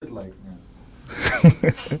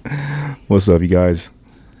What's up, you guys?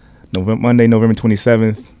 Monday, November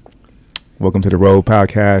 27th. Welcome to the Road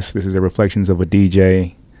Podcast. This is the Reflections of a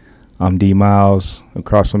DJ. I'm D Miles.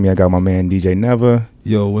 Across from me, I got my man DJ Never.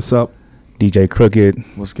 Yo, what's up? DJ Crooked.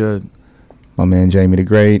 What's good? My man Jamie the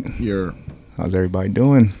Great. Yeah. How's everybody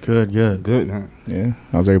doing? Good. Good, man. Yeah.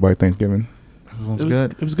 How's everybody Thanksgiving? Everyone's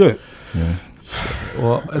good. It was good. Yeah.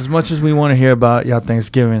 Well, as much as we want to hear about y'all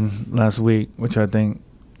Thanksgiving last week, which I think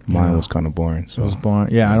Mine was kind of boring. So. it was boring.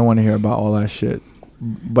 Yeah, I don't want to hear about all that shit.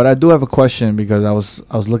 But I do have a question because I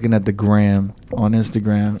was looking at the gram on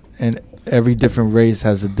Instagram, and every different race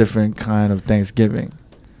has a different kind of Thanksgiving.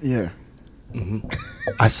 Yeah. Mm-hmm.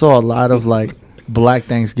 I saw a lot of like black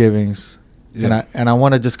Thanksgivings, Yeah. and I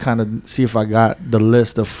want to just kind of see if I got the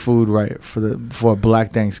list of food right for a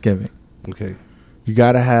black Thanksgiving. Okay. You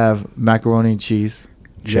gotta have macaroni and cheese.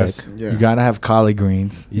 Yes. Check. Yeah. You gotta have collard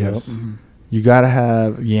greens. Yes. Mhm. You gotta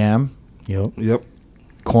have yam, Yep.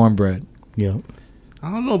 cornbread. Yep.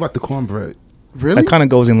 I don't know about the cornbread. Really? That kind of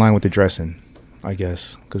goes in line with the dressing, I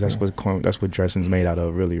guess, because that's what dressing's made out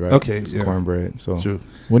of, really, right? Okay, yeah. Cornbread. So True.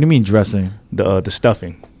 What do you mean dressing? the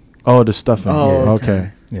stuffing. Oh, the stuffing. Oh, Yeah, okay.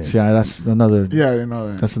 okay. Yeah. See, that's another. Yeah, I didn't know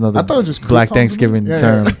that. That's another I thought it was just black croutons. Thanksgiving Yeah,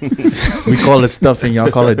 term. yeah. We call it stuffing. Y'all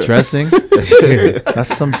call it dressing.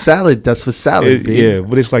 That's some salad. That's for salad. B. Yeah,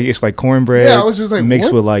 but it's like cornbread. Yeah, I was just like,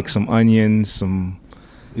 mixed what? with like some onions, some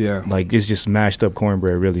Yeah. like it's just mashed up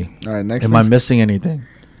cornbread, really. All right, next. Am I missing anything?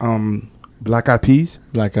 Black eyed peas,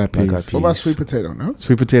 Black eyed peas. Black eyed peas. What about sweet potato? No.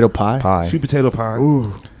 Sweet potato pie. Pie. sweet potato pie.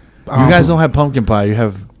 Ooh. You guys don't have pumpkin pie. You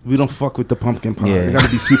have. We don't fuck with the pumpkin pie. Yeah. It gotta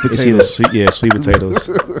be sweet It's either potatoes. sweet potatoes,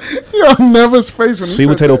 Yo, Never's face when he sweet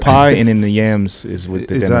said potato that. pie, and then the yams is with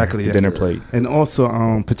the Exactly, dinner, yeah. the dinner plate. And also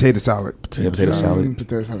potato salad. Potato salad.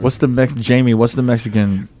 Potato salad. What's the Jamie? What's the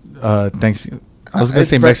Mexican Thanksgiving? I was gonna It's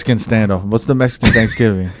say very- Mexican standoff. What's the Mexican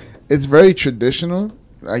Thanksgiving? It's very traditional.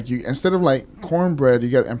 Like you, instead of like cornbread, you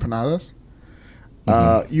got empanadas.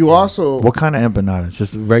 You also What kind of empanadas?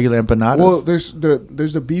 Just regular empanadas? well, there's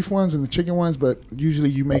the beef ones and the chicken ones, but usually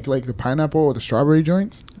you make like the pineapple or the strawberry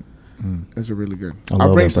joints. Those are really good. I I'll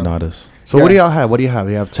love bring some. empanadas. So what do yeah. y'all have? What do you have?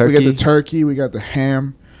 You have We turkey. got the turkey. We got the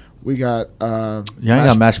ham. We got Y'all ain't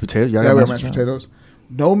got mashed potatoes. Y'all yeah, got we got mashed potatoes.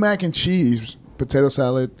 No mac and cheese. Potato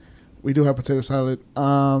salad. We do have potato salad.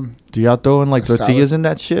 Do y'all throw in like Salad. tortillas in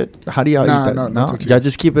that shit? How do y'all Nah, eat that? no, no tortillas. Y'all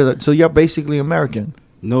just keep it. So y'all basically American.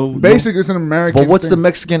 No. Basically, it's an American. But what's the thing.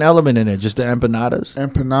 Mexican element in it? Just the empanadas.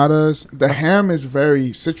 Empanadas. The ham is very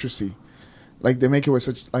citrusy. Like they make it with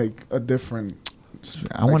such like a different.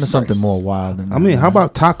 I wanted something more wild than that. I mean, how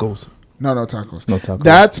about tacos? No tacos. No tacos.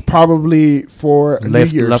 That's probably for a New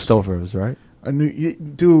Year's. leftovers, right?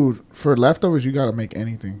 Dude, for leftovers, you gotta make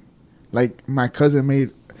anything. Like my cousin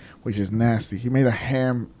made, which is nasty. He made a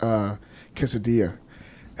ham quesadilla,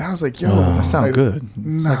 and I was like, "Yo, That sounds like, good.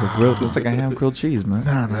 It's like a nah. grilled. It's like a ham grilled cheese, man.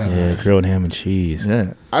 Nah. Yeah, grilled ham and cheese.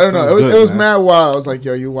 Yeah. I don't know. Sounds It good, was man. mad wild. I was like,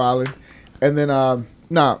 "Yo, you wildin'," and then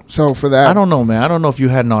So for that, I don't know, man. I don't know if you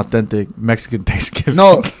had an authentic Mexican Thanksgiving.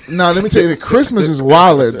 No. Let me tell you, the Christmas is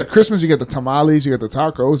wilder. The Christmas, you get the tamales, you get the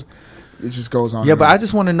tacos. It just goes on. Yeah, and but on. I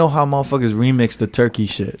just want to know how motherfuckers remix the turkey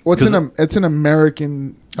shit. Well, it's 'Cause- it's an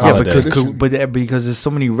American. Yeah, Oh, because tradition. because there's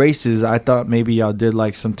so many races, I thought maybe y'all did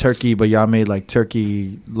like some turkey, but y'all made like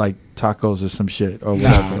turkey like tacos or some shit or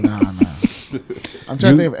whatever. Nah. I'm trying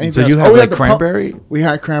to think of anything. So you else. have we like had the cranberry? we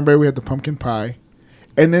had cranberry. We had the pumpkin pie,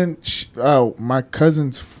 and then my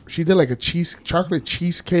cousin's. She did like a chocolate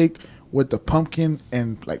cheesecake with the pumpkin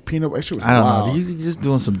and like peanut butter. She was I don't wild. know. You're just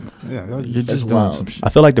doing some. Yeah, You're that's just doing wild. some shit. I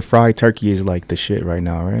feel like the fried turkey is like the shit right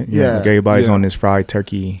now, right? Yeah. Like everybody's Yeah. on this fried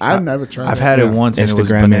turkey. I've never tried. I've that. had Yeah. it once and it was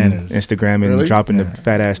Instagramming bananas. Really? dropping Yeah. the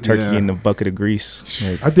fat ass turkey Yeah. in the bucket of grease.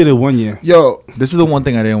 Like, I did it one year. Yo, This is the one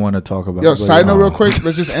thing I didn't want to talk about. Yo, but, side note real quick.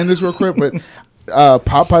 Let's just end this real quick. But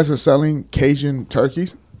Popeyes was selling Cajun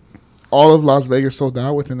turkeys. All of Las Vegas sold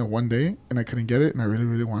out within the one day, and I couldn't get it, and I really,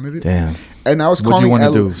 really wanted it. damn. And I was What do calling. you want to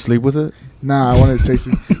L- do? Sleep with it? Nah, I wanted to taste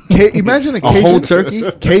it. Imagine a A Cajun whole turkey?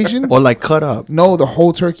 Cajun? Or like cut up? No, the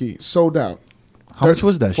whole turkey sold out. How much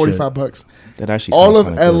was that shit? $45. That actually All sounds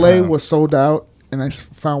of kinda LA good. was sold out, and I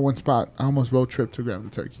found one spot. I almost road trip to grab the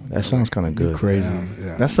turkey. That sounds kind of good. Crazy.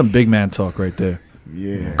 Yeah. That's some big man talk right there.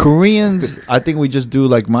 Yeah. Koreans, I think we just do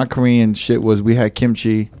like my Korean shit was we had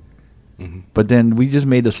kimchi, but then we just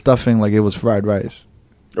made the stuffing like it was fried rice.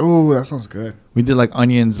 Oh, that sounds good. We did like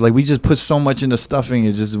onions, like we just put so much in the stuffing,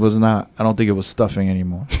 it just was not. I don't think it was stuffing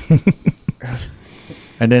anymore.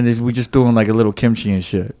 And then we just doing like a little kimchi and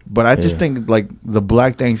shit. But I just Yeah. think like the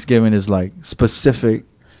Black Thanksgiving is like specific.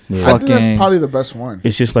 Yeah. I think that's Fucking. probably the best one.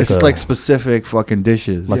 It's just like It's a like specific fucking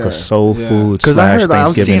dishes. like Yeah. a soul Yeah. food. Because I slash heard, like, I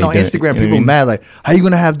was Thanksgiving seeing on event, Instagram you know what I people mean? mad like, how you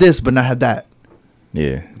gonna have this but not have that?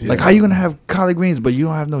 Yeah. Like, how you gonna have collard greens but you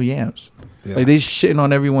don't have no yams? Yeah. Like, they shitting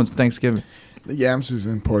on everyone's Thanksgiving. The yams is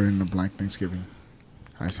important in the Black Thanksgiving.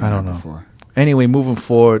 I don't know. Before. Anyway, moving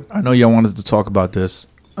forward, I know y'all wanted to talk about this.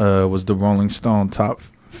 Was the Rolling Stone top?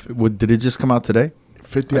 Did it just come out today?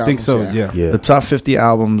 50 I think albums, so. Yeah. Yeah. The top 50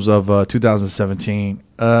 albums of 2017.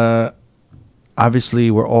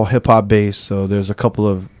 Obviously, we're all hip hop based, so there's a couple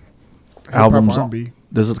of Hip-hop, albums. R&B.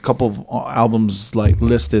 There's a couple of albums like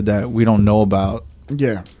listed that we don't know about.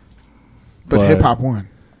 Yeah. But But- hip hop won.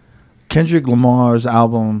 Kendrick Lamar's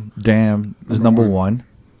album "Damn" is number Number one.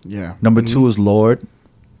 Yeah. Number two is Lord.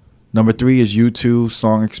 Number three is U2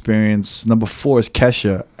 Song Experience. Number four is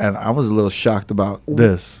Kesha, and I was a little shocked about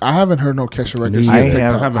this. I haven't heard no Kesha records I since have-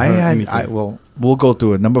 TikTok. haven't heard anything. Well, we'll go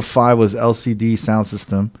through it. Number five was LCD Sound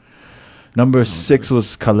System. Number six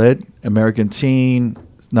was Khaled, American Teen.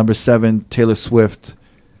 Number seven, Taylor Swift.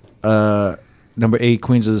 Number eight,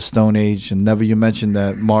 Queens of the Stone Age. And never you mentioned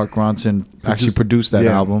that Mark Ronson actually produced that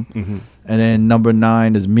Yeah. album. Mhm. And then number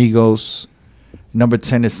 9 is Migos. Number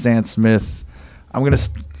 10 is Sam Smith. I'm going to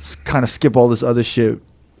kind of skip all this other shit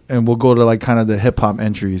and we'll go to like kind of the hip hop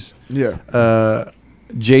entries. Yeah.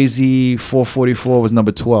 Jay-Z 444 was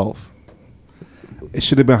number 12. It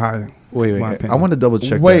should have been higher. Wait. My I opinion. want to double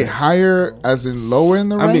check Wait, that. higher as in lower in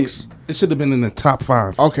the I mean, ranks? it should have been in the top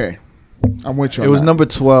 5. Okay. I'm with you on It was that. number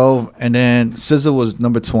 12 and then SZA was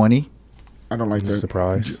number 20. I don't like that.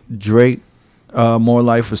 Surprise. Drake More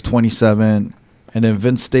Life was 27 and then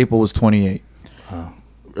Vince Staple was 28.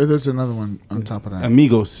 There's another one on top of that.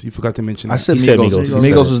 Amigos, you forgot to mention that. I said He said Migos. Migos. Migos, He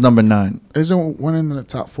said was number 9. Isn't one in the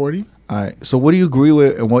top 40? All right. So what do you agree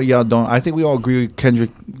with and what y'all don't? I think we all agree Kendrick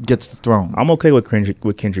gets the throne. I'm okay with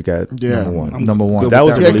Kendrick at Yeah. number one. I'm Number one. good That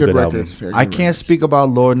with was a Yeah, really good album. records. Yeah, I good can't records. speak about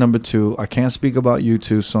Lord number 2. I can't speak about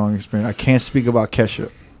U2 Song Experience. I can't speak about Kesha.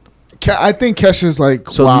 I think Kesha's like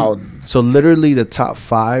So wild. So literally the top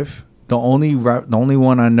 5. The only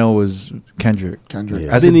one I know is Kendrick. Kendrick.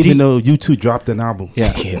 Yeah. I As a didn't even D- know U2 dropped an album.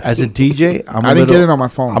 Yeah. Yeah. As a DJ, I didn't get it on my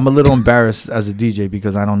phone. I'm a little embarrassed as a DJ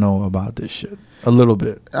because I don't know about this shit. A little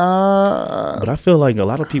bit. But I feel like a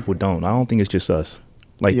lot of people don't. I don't think it's just us.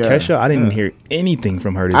 Like Yeah. Kesha, I didn't Yeah. hear anything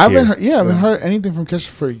from her this I year. haven't heard anything from Kesha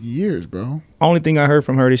for years, bro. Only thing I heard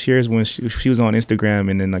from her this year is when she was on Instagram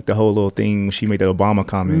and then like the whole little thing when she made the Obama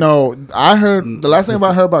comment. No, I heard the last thing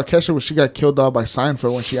about her about Kesha was she got killed off by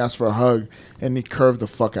Seinfeld when she asked for a hug and he curved the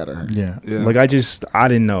fuck out of her. Yeah. Yeah. Like I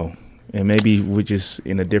didn't know. And maybe we're just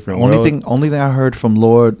in a different Only world. thing I heard from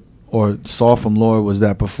Lord or saw from Lord was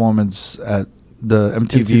that performance at the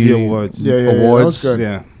MTV, MTV Awards. Yeah, Awards. that was good.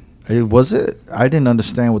 Yeah. Was it? I didn't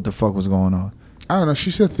understand what the fuck was going on. I don't know. She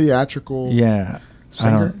said theatrical. Yeah.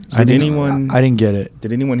 Singer? So did anyone- I didn't get it.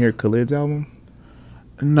 Did anyone hear Khalid's album?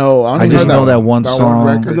 No, I only just heard know that one That song.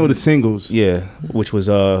 I record. know the singles. Yeah, which was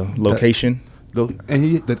Location, And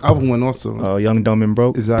the other one also. Young, Dumb and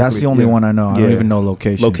Broke. Exactly. That's the only yeah. one I know. I don't Yeah. even know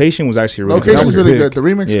Location. Location was actually really Location's was good. really big. good. The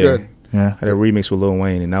remix Yeah. good. Yeah. Had a remix with Lil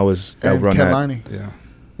Wayne, and that And run Ken that. Liney. Yeah.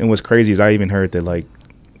 And what's crazy is I even heard that like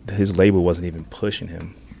his label wasn't even pushing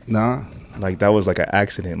him. Nah. Like that was like an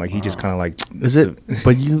accident. Like he just kind of like. Is it?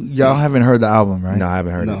 But y'all haven't heard the album, right? No, I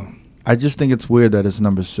haven't heard No. it. I just think it's weird that it's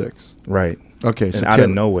number 6. Right. Okay, And so out of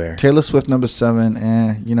nowhere. Taylor Swift number 7.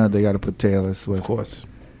 They got to put Taylor Swift. Of course.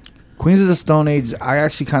 Queens of the Stone Age. I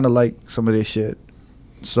actually kind of like some of their shit,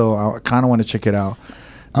 so I kind of want to check it out.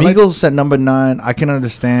 I like- Migos at number 9. I can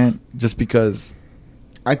understand just because,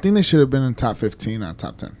 I think they should have been in top 15, not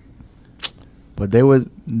top 10. but they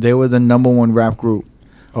were the number 1 rap group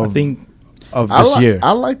I of think this year.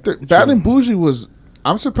 I like the Bad and Bougie was.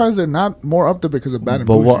 I'm surprised they're not more up there because of Bad and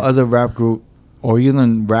But Bougie. what other rap group or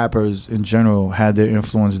even rappers in general had their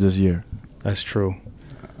influence this year? that's true.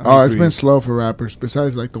 It's been slow for rappers.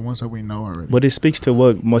 Besides, like the ones that we know already. But it speaks to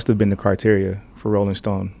what must have been the criteria for Rolling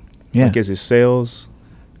Stone. Yeah. Like, is it sales?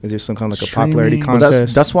 Is there some kind of like a Streaming. popularity Well, Well,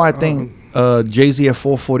 contest? that's why I think Jay-Z at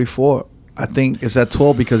 444. I think it's at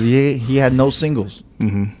 12 because he had no singles.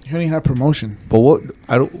 hmm You only had promotion. But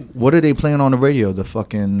what are they playing on the radio? The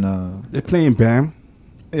fucking They're playing Bam.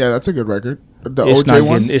 Yeah, that's a good record. The It's OJ not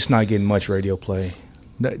one. getting. It's not getting much radio play.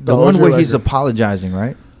 the one OJ where he's record. apologizing,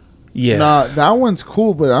 right? Yeah. Nah, that one's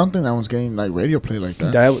cool, but I don't think that one's getting like radio play like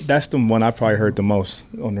that. That's the one I probably heard the most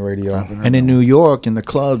on the radio. And in New York, in the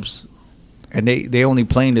clubs, and they only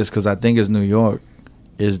playing this because I think it's New York,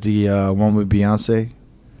 is the one with Beyonce.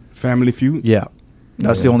 Family Feud. Yeah,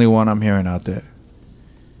 that's Yeah. the only one I'm hearing out there.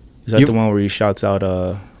 Is that You- the one where he shouts out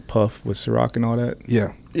Puff with Ciroc and all that? Yeah.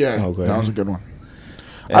 Yeah, Okay. that was a good one.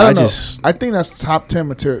 And I don't know. I think that's top 10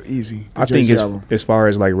 material easy. the I think Jay-Z album. as far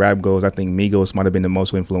as like rap goes, I think Migos might have been the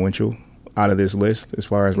most influential out of this list as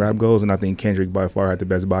far as rap goes, and I think Kendrick by far had the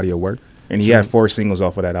best body of work And he had 4 singles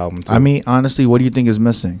off of that album too. I mean, honestly, what do you think is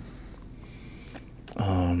missing?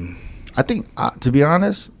 I think, to be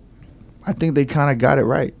honest, I think they kind of got it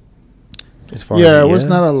right. as far Yeah, as, it was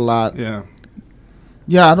not a lot. Yeah.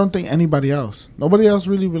 Yeah, I don't think anybody else. Nobody else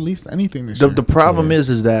really released anything this year. The problem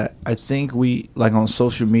is that I think we, like on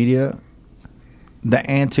social media, the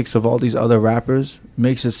antics of all these other rappers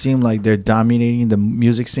makes it seem like they're dominating the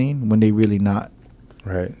music scene when they really not.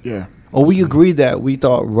 right. Yeah. Oh, we agreed that we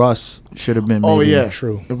thought Russ should have been. Oh maybe- yeah,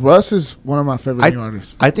 True. Russ is one of my favorite new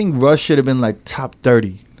artists. I think Russ should have been like top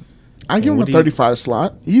 30. I give him What a do you- 35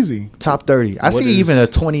 slot, easy. Top 30. I What see even is-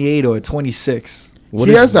 a 28 or a 26. What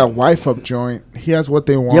He is- has that wife up joint. He has what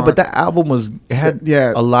they want. Yeah, but that album had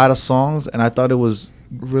Yeah. a lot of songs, and I thought it was.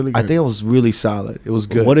 really good. I think it was really solid. It was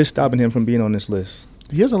good. What is stopping him from being on this list?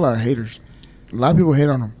 He has a lot of haters. A lot of people hate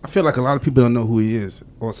on him. I feel like a lot of people don't know who he is.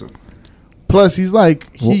 Also, Plus, he's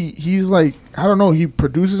like he's like I don't know. He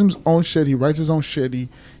produces his own shit. He writes his own shit.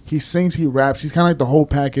 He sings. He raps. He's kind of like the whole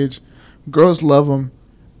package. Girls love him,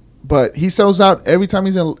 but he sells out every time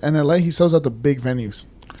he's in LA. He sells out the big venues,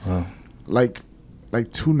 Wow. like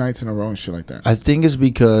 2 nights in a row and shit like that. I think it's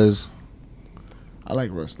because I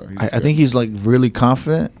like Russ though. He's I good. think he's like really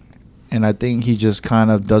confident, and I think he just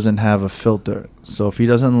kind of doesn't have a filter. So if he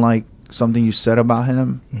doesn't like something you said about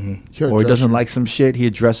him, Mm-hmm. He'll or he address doesn't you. like some shit, he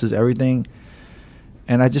addresses everything.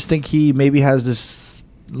 And I just think he maybe has this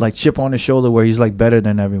like chip on his shoulder where he's like better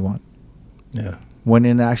than everyone. Yeah. When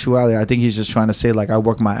in actuality, I think he's just trying to say like I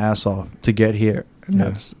worked my ass off to get here, and Yeah.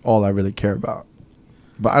 that's all I really care about.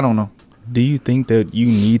 But I don't know. Do you think that you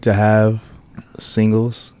need to have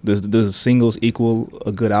singles? Does singles equal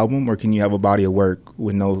a good album, or can you have a body of work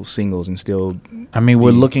with no singles and still? I mean,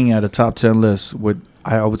 we're Mm. looking at a top 10 list with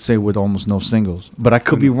I would say with almost no singles, but I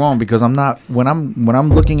could be wrong because I'm not when I'm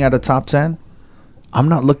looking at a top 10, I'm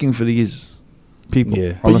not looking for these people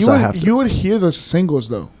Yeah. But unless I have to. you would hear the singles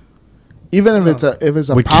though, even if it's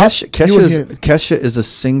a With pop. Kesha, you would hear Kesha is a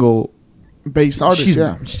single bass artist. she's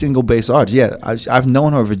Yeah, single bass artist. Yeah, I've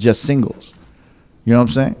known her for just singles. You know what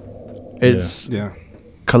I'm saying? It's yeah.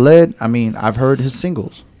 Khaled. I mean, I've heard his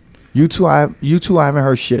singles. You two, I haven't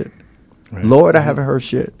heard shit. Right. Lord, I haven't heard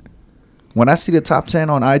shit. When I see the top 10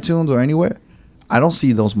 on iTunes or anywhere, I don't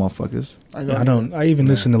see those motherfuckers. I don't. I even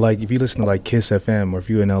listen to like if you listen to like Kiss FM, or if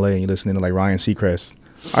you're in LA and you're listening to like Ryan Seacrest,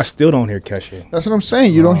 I still don't hear Kesha. That's what I'm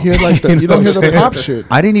saying. You don't hear like You you know don't hear what the I'm pop saying? shit.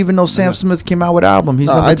 I didn't even know Sam Smith came out with an album. He's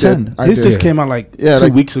No, number I did. 10. I His did. just came out like Yeah, 2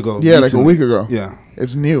 like- weeks ago. Yeah, like a recently. week ago. Yeah.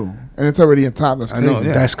 It's new and it's already in top. That's I crazy. know,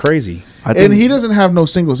 yeah. That's crazy. I And he doesn't have no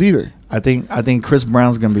singles either. I think Chris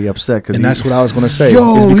Brown's gonna be upset because And that's what I was gonna say.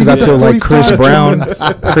 Yo, is because he I did feel the like Chris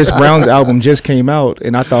 45 Chris Brown's album just came out,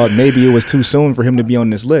 and I thought maybe it was too soon for him to be on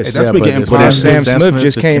this list. Hey, that's Yeah, what but getting if But if Sam Sam Smith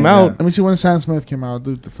just came out, Let me see when Sam Smith came out.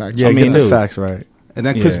 Do the fact. Yeah, I mean, get the dude. facts right. And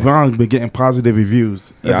then Chris Yeah. Brown's been getting positive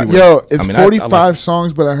reviews. Yeah, I- everywhere. Yo, it's I mean, I 45 like-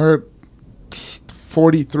 songs, but I heard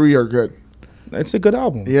 43 are good. it's a good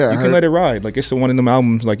album. Yeah, I you can heard- let it ride. Like it's the one of them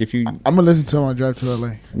albums. Like if you, I'm gonna listen to it on my drive to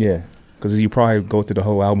LA. yeah, because you probably go through the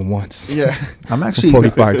whole album once. Yeah, I'm actually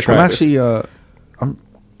 45 I'm tracks. actually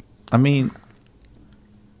I mean,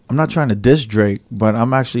 I'm not trying to diss Drake, but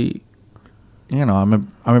I'm actually, I'm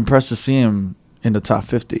impressed to see him in the top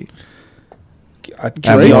 50. I, At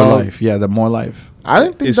Drake? More Life, yeah, the More Life. I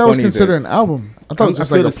didn't think It's that was funny considered that- an album. I thought it was I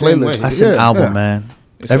just like feel a the same way. playlist. That's Yeah. an album, yeah. man.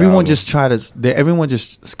 It's an Everyone album. just everyone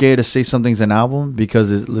just scared to say something's an album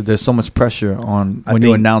because there's so much pressure on I when you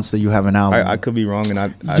think- announce that you have an album. I could be wrong, and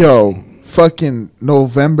I Yo, fucking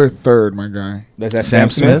November 3rd, my guy. that's that Sam Sam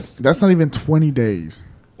Smith. Smith? That's not even 20 days.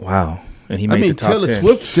 Wow, and he made I mean, the top Taylor 10.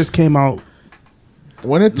 Swift just came out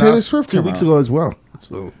When did Taylor last- Swift 2 come weeks out? ago as well.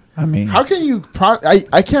 So I mean, How can you?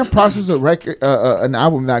 I can't process a record, an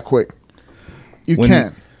album that quick. You When-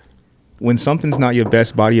 can't. When something's not your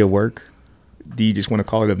best body of work, do you just want to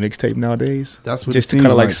call it a mixtape nowadays? That's what just it to kind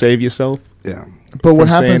seems of like like. save yourself. yeah, But what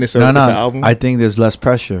from saying happens? it's a- no, it's an no. album? I think there's less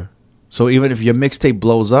pressure. So even if your mixtape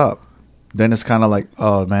blows up, then it's kind of like,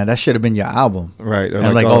 oh man, that should have been your album. Right.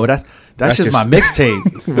 And like, oh, that's just my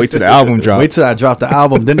mixtape. Wait till the album drops. Wait till I drop the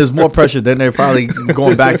album. Then there's more pressure. Then they're probably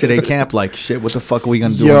going back to their camp like, shit, what the fuck are we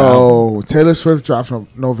going to do on the album? Yo, Taylor Swift drops on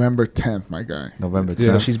November 10th, my guy. November 10th.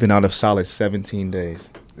 Yeah. So she's been out a solid 17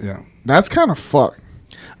 days. yeah. That's kind of fucked.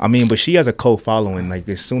 I mean, but she has a cult following. Like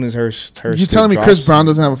as soon as her You shit telling me drops- Chris Brown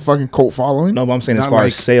doesn't have a fucking cult following? No, but I'm saying as Not far like-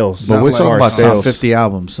 as sales. But Not we're like talking as about far as top 50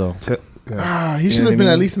 albums, so. Ah, he You should know have what I been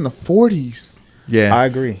at mean? least in the 40s. Yeah. I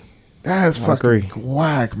agree. That's I fucking agree.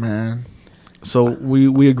 whack, man. So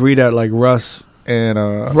we agreed that like Russ and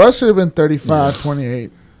Russ should have been 35,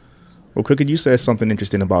 28. Well, Cookie, you said something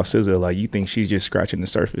interesting about SZA. Like you think she's just scratching the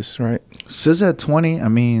surface, right? SZA at 20. I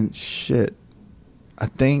mean, shit. I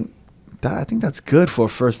think I think that's good for a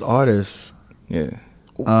first artist. Yeah.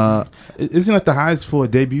 Isn't that the highest for a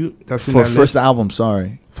debut? That's in For a that first list? album,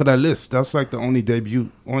 sorry. For that list, that's like the only debut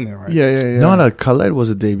on there, right? Yeah. No, Khaled was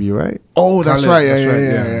a debut, right? Oh, that's Khaled, right. Yeah, that's yeah, right,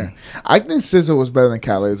 yeah, yeah. yeah. I think SZA was better than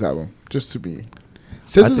Khaled's album. Just to be, I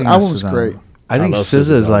SZA's think album that's was his great. album. I think love SZA SZA's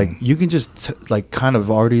is like, album. you can just like kind of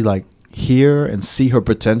already like hear and see her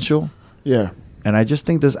potential. Yeah, And I just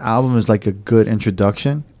think this album is like a good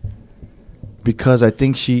introduction because I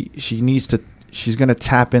think she's gonna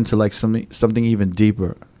tap into like something even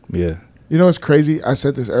deeper. Yeah. you know what's crazy? I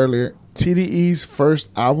said this earlier. TDE's first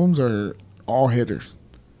albums are all hitters.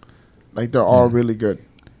 Like they're all really good.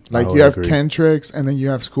 Like I you have agree. Kendrick's, and then you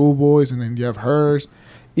have Schoolboys, and then you have hers.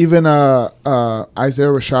 Even Isaiah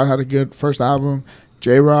Rashad had a good first album.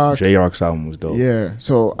 J Rock. J Rock's album was dope. Yeah.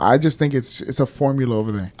 So I just think it's a formula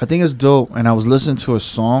over there. I think it's dope, and I was listening to her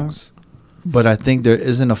songs, but I think there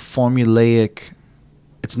isn't a formulaic.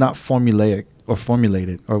 It's not formulaic or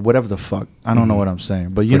formulated or whatever the fuck. I don't know what I'm saying,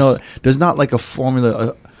 but you know, there's not like a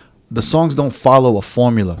formula. The songs don't follow a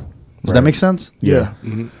formula. Does that Right. make sense? Yeah.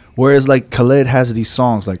 Whereas like Khaled has these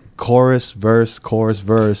songs like chorus,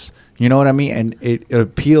 verse. You know what I mean? And it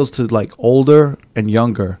appeals to like older and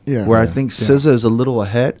younger. Yeah. Where I Yeah. think SZA is a little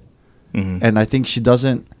ahead, Mhm. and I think she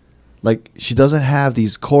doesn't have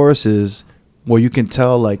these choruses where you can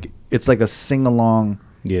tell like it's like a sing along,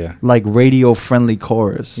 Yeah. like radio friendly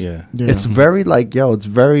chorus. Yeah. Yeah. It's very like it's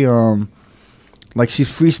very like she's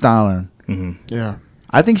freestyling. hmm Yeah.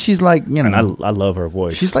 I think she's like And I love her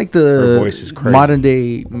voice. she's like Her the voice is crazy. modern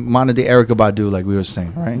day Erykah Badu, like we were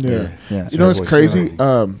saying, right? Yeah. Yeah. You know what's Her voice crazy?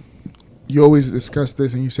 is You always discuss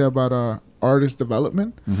this, and you say about artist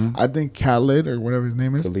development. Mm-hmm. I think Khaled or whatever his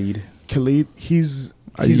name is, the lead. Khalid, he's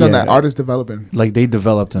on yeah. that artist development. Like they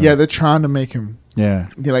developed him. Yeah, they're trying to make him. Yeah.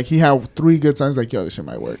 Yeah, like he had 3 good songs. Like, yo, this shit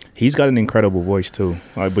might work. He's got an incredible voice too.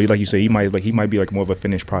 But like you say, he might be like more of a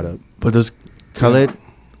finished product. But does Khaled?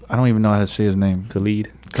 I don't even know how to say his name. The lead.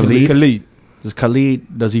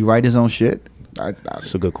 Khalid. Does he write his own shit?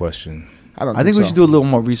 That's a good question. I don't. I think we so. should do a little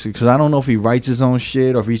more research because I don't know if he writes his own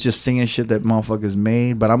shit or if he's just singing shit that motherfuckers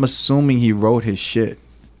made. But I'm assuming he wrote his shit.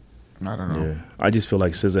 I don't know. Yeah. I just feel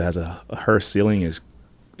like SZA has her ceiling is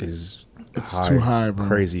It's too high, bro.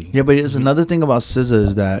 Crazy. Yeah, but it's another thing about SZA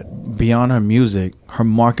is that beyond her music, her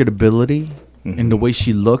marketability and the way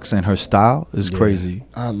she looks and her style is crazy.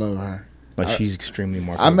 I love her. Like she's extremely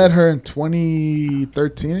marketable. I met her in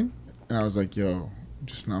 2013, and I was like, yo,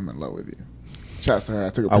 just know I'm in love with you. Shouts to her. I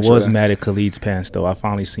took a I picture. was of that. mad at Khalid's pants though. I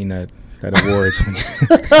finally seen that awards when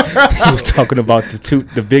he was talking about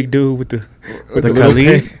the big dude with the little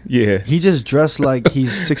Khalid? pants. Yeah. He just dressed like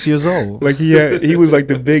he's 6 years old. Like he was like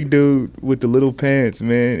the big dude with the little pants,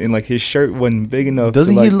 man, and like his shirt wasn't big enough.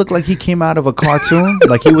 Doesn't to, he like, look like he came out of a cartoon?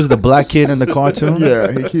 Like he was the black kid in the cartoon?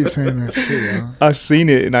 Yeah, he keeps saying that shit, yo. I seen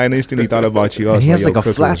it and I instantly thought about you. I And was he has yo, like a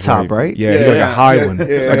Crooklyn flat was top, right? Yeah, he like a high one, yeah. like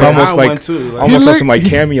Yeah, almost high like one too, like- almost He on some look- like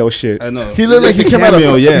cameo shit. I know. He looked like he came out of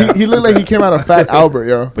Cameo, yeah. he looked like he came out of Fat Albert,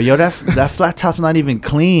 yo. But yo, that flat top's not even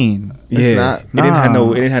clean. It's Yeah, not. it didn't have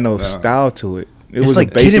Nah. it didn't have no style to it. It It's was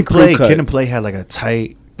like a basic Kid crew cut. and Play had like a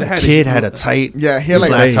tight. The had kid his- had a tight. Yeah, he had like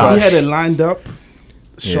flat a top. He had it lined up,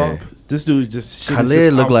 sharp. Yeah. This dude just shit is Khalid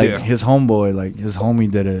just looked out like there. his homeboy, like his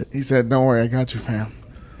homie did it. He said, "Don't worry, I got you, fam."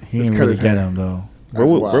 He Just didn't cut really his get hair. him though.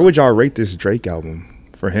 That's Where wild. would y'all rate this Drake album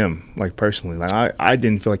for him? Like personally, like I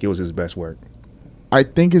didn't feel like it was his best work. I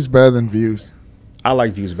think it's better than Views. I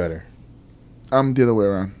like Views better. I'm the other way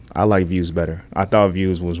around. I like Views better. I thought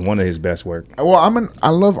Views was one of his best work. Well, I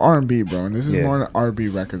love R&B, bro, and this is Yeah. more an R&B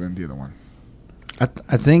record than the other one.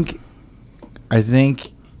 I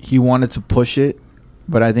think he wanted to push it,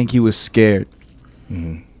 but I think he was scared.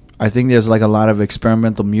 Mhm. I think there's like a lot of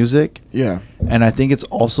experimental music, Yeah, and I think it's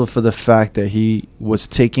also for the fact that he was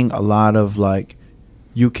taking a lot of like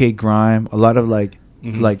UK grime, a lot of like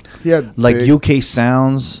he had like big- UK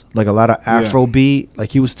sounds, like a lot of Afrobeat.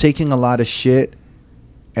 Like he was taking a lot of shit,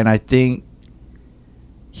 and I think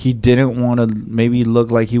he didn't want to maybe look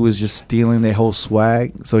like he was just stealing their whole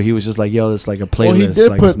swag. So he was just like, "Yo, it's like a playlist." Well, he did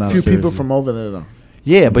like, put it's a not few people serious. from over there though.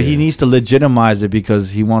 Yeah, but he Yeah. needs to legitimize it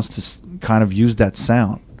because he wants to kind of use that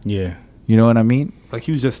sound. Yeah, You know what I mean? Like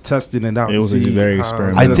he was just testing it out. It to was a see very how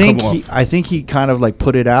experimental. it'll come off. I think he kind of like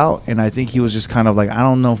put it out, and I think he was just kind of like, I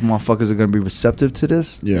don't know if motherfuckers are gonna be receptive to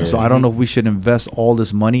this. Yeah. So I don't know if we should invest all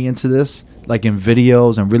this money into this, like in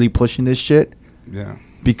videos and really pushing this shit, Yeah.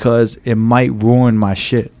 because it might ruin my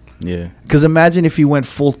shit. yeah, Because imagine if he went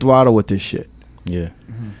full throttle with this shit. yeah.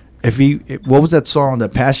 What was that song?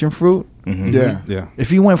 That Passion Fruit. Mhm. Yeah, Yeah. If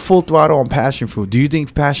he went full throttle on Passion Fruit, do you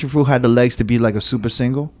think Passion Fruit had the legs to be like a super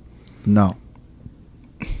single? No.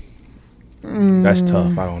 That's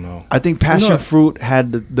tough. I don't know. I think Passion No. Fruit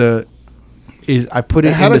had I put it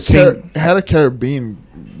It had in a the same. it had a Caribbean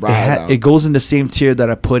ride. It goes in the same tier that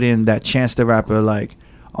I put in that Chance the Rapper, like,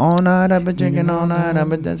 all night I've been drinking, all night I've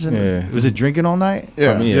been dancing. Yeah. Was it Drinking All Night?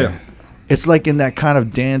 Yeah, I mean, Yeah. It's like in that kind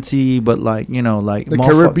of dancey, but like, like the motherfuck-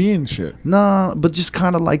 Caribbean shit. No, but just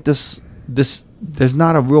kind of like this. There's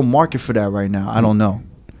not a real market for that right now. I don't know.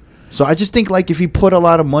 So I just think like if he put a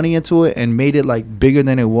lot of money into it and made it like bigger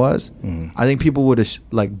than it was, I think people would have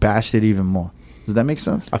like bashed it even more. Does that make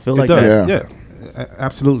sense? I feel It like does. that. Yeah. Yeah.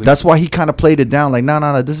 Absolutely. That's why he kind of played it down like,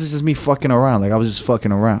 no, this is just me fucking around. Like I was just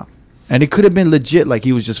fucking around. And it could have been legit like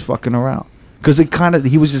he was just fucking around. Because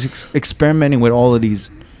he was just experimenting with all of these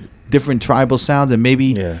different tribal sounds. And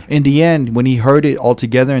maybe in the end, when he heard it all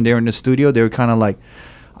together and they're in the studio, they were kind of like,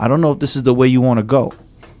 I don't know if this is the way you want to go.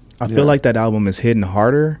 I feel like that album is hitting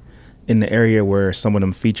harder in the area where some of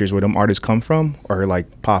them features where them artists come from are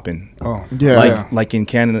like popping. Oh. Yeah. Like in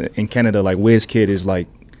Canada, like Wizkid is like,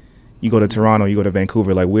 you go to Toronto, you go to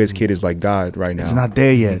Vancouver, like Wizkid is like God right now. It's not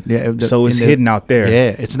there yet. Yeah, So it's hidden out there.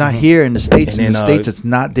 Yeah, it's not here in the States. And In the then, States, it's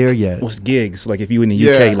not there yet. What's Gigs? Like if you in the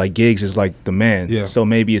Yeah. UK, like Gigs is like the man. Yeah. So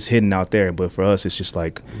maybe it's hidden out there, but for us, it's just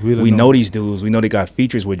like We don't we know. know these dudes. We know they got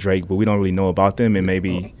features with Drake, but we don't really know about them. And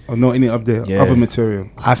maybe Or no any update Yeah. other material.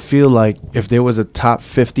 I feel like if there was a top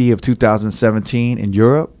 50 of 2017 in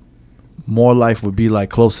Europe, More Life would be like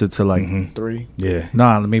closer to like, 3. yeah,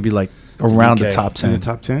 maybe like around the UK. top In the 10.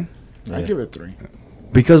 top 10? I give it 3.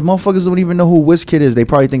 Because motherfuckers don't even know who Wizkid is. They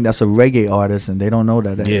probably think that's a reggae artist, and they don't know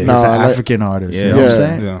that Yeah. it's No, an I like- African artist. Yeah. You know what I'm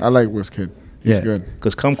saying? Yeah. I like Wizkid. He's Yeah. good.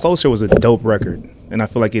 because Come Closer was a dope record, and I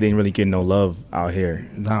feel like it didn't really get no love out here.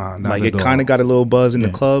 Nah, not Like at it all. kind of got a little buzz in Yeah.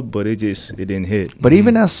 the club, but it didn't hit. But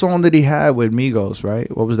even that song that he had with Migos,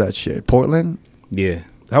 right? What was that shit? Portland? Yeah,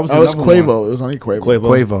 That was Oh, it was another Quavo. one. It was only Quavo.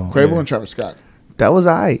 Quavo. Quavo. And Travis Scott. That was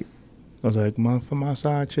aight. I was like, for my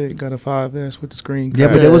side chick got a 5S with the screen. Yeah,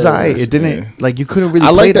 but crack. it was Yeah. aight. It didn't, Yeah. like, you couldn't really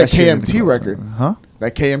I play like that shit in the KMT club. record. Huh?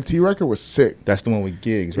 That KMT record was sick. That's the one with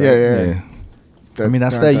Gigs, right? Yeah, yeah. I mean,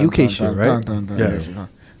 that's that UK shit, right? Yeah. Yeah.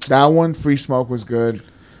 That one, Free Smoke, was good.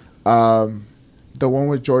 The one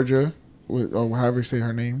with Georgia, or however you say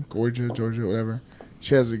her name, Georgia, whatever.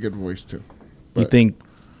 She has a good voice too. You But- think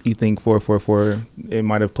 444 it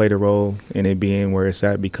might have played a role in it being where it's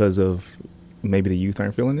at because of maybe the youth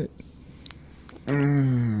aren't feeling it?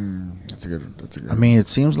 That's a good. I mean, it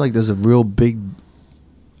seems like there's a real big,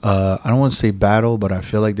 I don't want to say battle, but I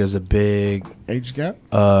feel like there's a big, age gap.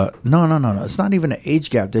 no. It's not even an age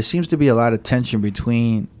gap. There seems to be a lot of tension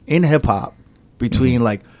in hip hop, between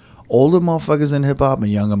like older motherfuckers in hip hop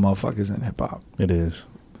and younger motherfuckers in hip hop. It is.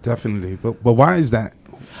 Definitely. But why is that?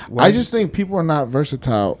 Why I just think people are not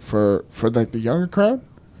versatile for like the younger crowd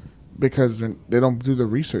because they don't do the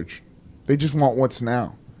research. They just want what's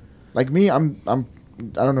now. Like me, I don't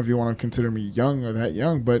know if you want to consider me young or that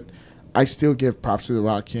young, but I still give props to the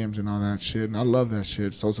Rakims and all that shit, and I love that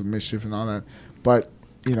shit, Souls of Mischief and all that. But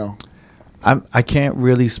you know, I can't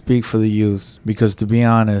really speak for the youth because, to be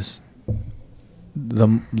honest,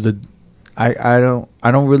 I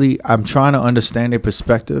don't really. I'm trying to understand their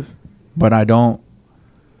perspective, but I don't.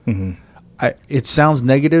 It sounds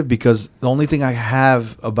negative because the only thing I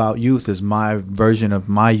have about youth is my version of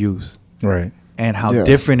my youth Right. and how Yeah.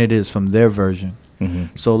 different it is from their version.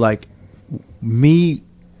 So like me,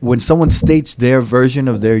 when someone states their version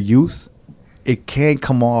of their youth, it can't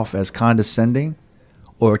come off as condescending,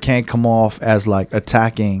 or it can't come off as like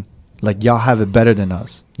attacking, like y'all have it better than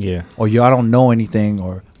us, Yeah. or y'all don't know anything,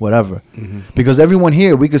 or whatever. Because everyone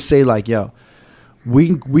here, we could say like, yo,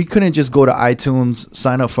 we couldn't just go to iTunes,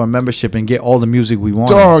 sign up for a membership, and get all the music we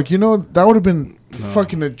want. dog, you know that would have been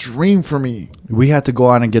fucking a dream for me. We had to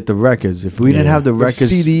go out and get the records. If we didn't Yeah. have the The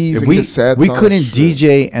records, CDs if and we cassettes, we all couldn't that shit.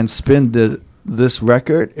 DJ and spin this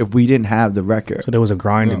record if we didn't have the record. So there was a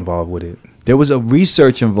grind involved with it. There was a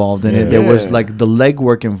research involved in it. Yeah. There was Yeah. like the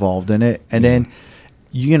legwork involved in it, and then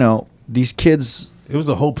these kids. It was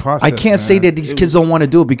a whole process. I can't say man. that these It kids was- don't want to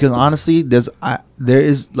do it because honestly, there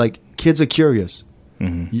is like kids are curious.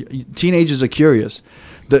 Teenagers are curious.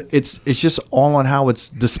 It's just all on how it's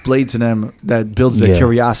displayed to them that builds their Yeah.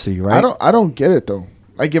 curiosity, right? I don't get it though.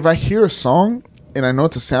 Like if I hear a song and I know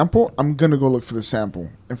it's a sample, I'm gonna go look for the sample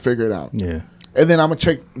and figure it out. Yeah. And then I'm gonna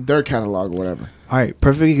check their catalog or whatever. All right,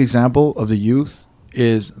 perfect example of the youth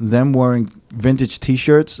is them wearing vintage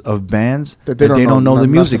T-shirts of bands that they don't know the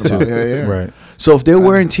music nothing to. about. Yeah, yeah. Right. So if they're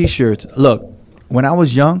wearing T-shirts, look, when I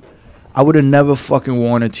was young, I would have never fucking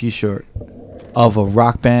worn a T-shirt of a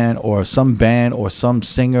rock band or some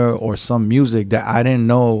singer or some music that I didn't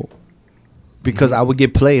know because I would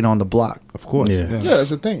get played on the block. Of course. Yeah. Yeah. Yeah,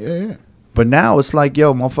 that's the thing. Yeah, yeah. But now it's like,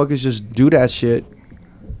 yo, motherfuckers just do that shit,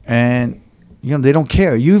 and they don't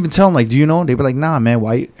care. You even tell them like, do you know? They be like, nah, man,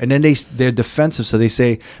 why? And then they're defensive, so they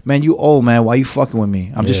say, man, you old, man, why you fucking with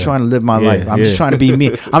me? I'm just trying to live my life. I'm just trying to be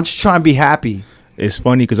me. I'm just trying to be happy. It's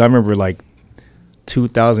funny because I remember like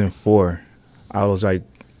 2004, I was like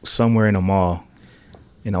somewhere in a mall,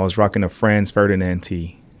 and I was rocking a Franz Ferdinand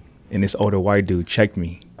tee, and this older white dude checked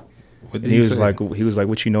me. What And he was like,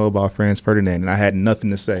 what you know about Franz Ferdinand? And I had nothing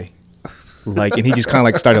to say. Like, and he just kind of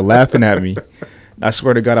like started laughing at me. I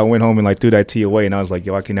swear to God, I went home and like threw that tee away, and I was like,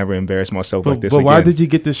 yo, I can never embarrass myself like this But again. why did you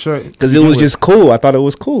get this shirt? Because it was just cool. I thought it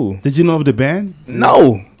was cool. Did you know of the band?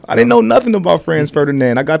 No, I didn't know nothing about Franz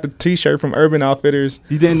Ferdinand. I got the T-shirt from Urban Outfitters.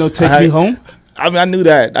 You didn't know Take Me Home? I mean, I knew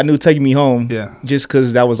that. I knew Take Me Home. Yeah. Just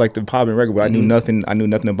because that was like the popping record, but I knew nothing. I knew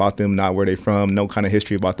nothing about them, not where they from, no kind of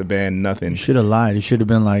history about the band, nothing. You should have lied. You should have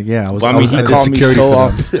been like, yeah, I was. But I mean, I he was called me security so for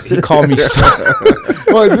off. them. He called me so.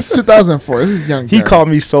 Well, this is 2004. This is young. He Gary. caught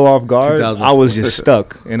me so off guard. 2004. I was just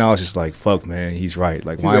stuck, and I was just like, "Fuck, man, he's right.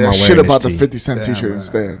 Like, He's why like, am I "I wearing shit this about the tee?" 50 Cent Damn, T-shirt right.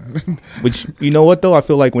 instead. Which, you know what though? I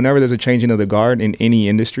feel like whenever there's a changing of the guard in any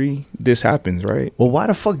industry, this happens, right? Well, why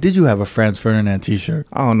the fuck did you have a Franz Ferdinand T-shirt?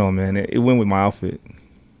 I don't know, man. It went with my outfit.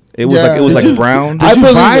 It was Yeah. like it was Did like you- brown. Did you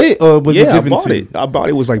believe buy it. it or was it I given bought to it. you? I bought it.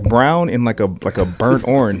 It was like brown and like a burnt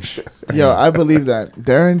orange. Yo, I believe that.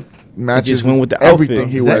 Darren matches just went with the everything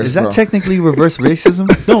outfit. he Is that, wears. is that bro. technically reverse racism?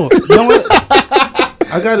 No, you know what?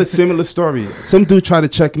 I got a similar story. Some dude tried to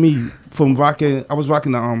check me from rocking. I was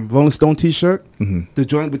rocking the Rolling Stone T-shirt, the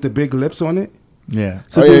joint with the big lips on it. Yeah.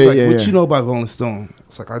 So Oh, dude's yeah, like, yeah, "What yeah. you know about Rolling Stone?"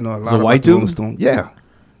 It's like, "I know a lot a about white the Rolling dude? Stone." Yeah,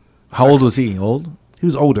 How old was he? Old? he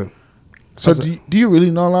was older. So do you really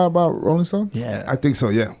know a lot about Rolling Stone? Yeah. I think so.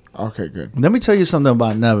 Yeah. Okay, good. Let me tell you something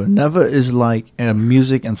about Never. Never is like a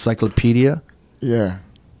music encyclopedia. Yeah.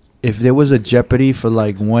 If there was a Jeopardy for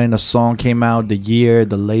like when a song came out, the year,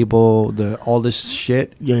 the label, all this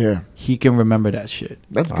shit, Yeah. he can remember that shit.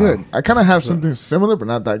 That's good. I kind of have something similar, but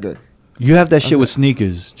not that good. You have that shit with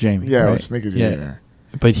sneakers, Jamie. Yeah, right? with sneakers. Yeah.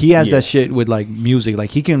 But he has Yeah. that shit with like music.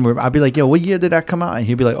 Like he can. I'll be like, yo, what year did that come out? And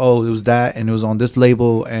he'll be like, oh, it was that, and it was on this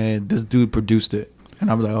label, and this dude produced it.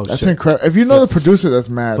 And I'm like, oh That's shit. incredible. If you know the producer, that's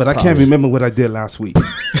mad. But I can't props. remember what I did last week.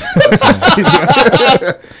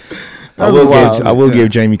 I That will, was wild. I will give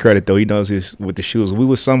Jamie credit though. He knows his with the shoes. We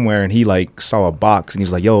was somewhere and he like saw a box and he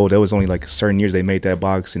was like, "Yo, there was only like certain years they made that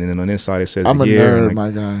box." And then on the inside it says I'm the a year. And, nerd,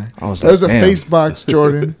 like, my guy. I was There's like, a "Damn." face box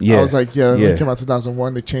Jordan. Yeah. I was like, yeah, when Yeah. it came out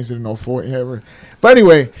 2001. They changed it in 04. Yeah, but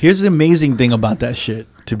anyway, Here's the amazing thing about that shit.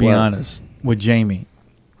 To be What? honest, with Jamie,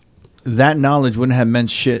 that knowledge wouldn't have meant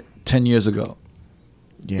shit 10 years ago.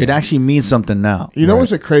 yeah. It actually means something now. You know Right.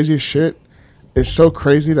 what's the craziest shit? It's so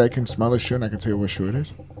crazy that I can smell a shoe and I can tell you what shoe it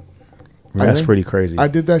is. That's I- pretty crazy. I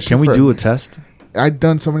did that shit. Can we for- do a test? I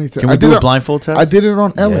done so many tests. Can we do a blindfold test? I did it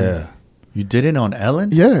on Ellen. Yeah. You did it on Ellen?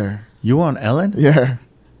 Yeah. You were on Ellen? Yeah.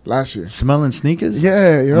 Last year. Smelling sneakers?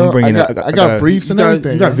 Yeah, yo. I'm bringing I it- got, I I got gotta- briefs You and got,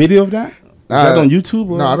 everything. you got yo. video of that? Is that on YouTube?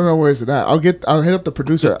 Or? No, I don't know where it's at. I'll hit up the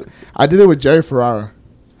producer. I did it with Jerry Ferrara,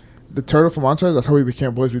 the turtle from Entourage. That's how we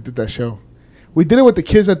became boys. We did that show. We did it with the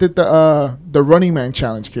kids that did the Running Man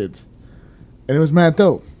Challenge kids, and it was mad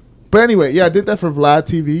dope. But anyway, yeah, I did that for Vlad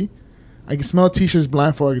TV. I can smell t-shirts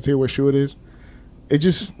blindfold. I can tell you what shoe it is. It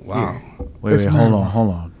just Wow. yeah. Wait, It's hold mad.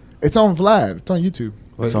 on. It's on Vlad. It's on YouTube.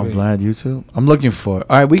 It's on Vlad YouTube? I'm looking for it.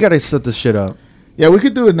 All right, we got to set this shit up. Yeah, we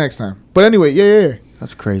could do it next time. But anyway, yeah.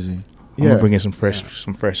 That's crazy. I'm Yeah. gonna bring in some fresh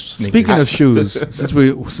sneakers. Speaking of shoes,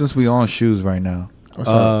 since we on shoes right now, What's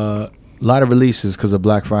up? a lot of releases because of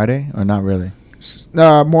Black Friday, or not really?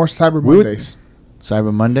 More Cyber We were- Mondays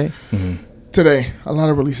Cyber Monday. today. A lot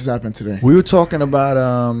of releases happened today. We were talking about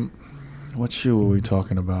what shoe were we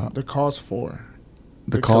talking about? The Cause 4.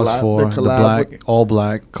 The the cause collab- for the the collab black, with- all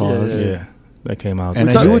black cause. Yeah, that came out. And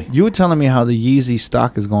We then talk- you were telling me how the Yeezy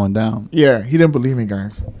stock is going down. Yeah, he didn't believe me,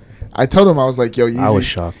 guys. I told him, I was like, yo, Yeezy. I was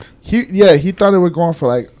shocked. He thought it would go on for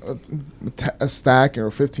like a stack or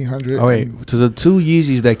 1,500. Oh wait, to the two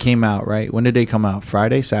Yeezys that came out, right? When did they come out?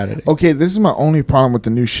 Friday, Saturday. Okay, this is my only problem with the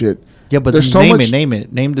new shit. Yeah, but There's so name much-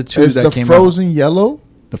 it. Name the two It's that the came frozen yellow out.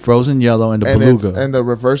 The frozen yellow and the and beluga. and the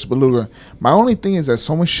reverse beluga. My only thing is that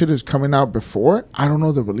so much shit is coming out before. I don't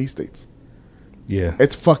know the release dates. Yeah.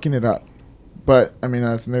 It's fucking it up. But I mean,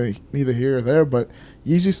 that's neither here or there. But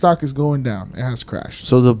Yeezy stock is going down. It has crashed.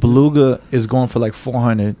 So the beluga is going for like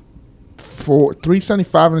 400. For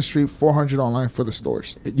 $375 in the street, $400 online for the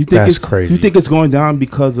stores. You think That's it's crazy. You think it's going down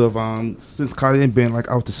because of since Kanye been like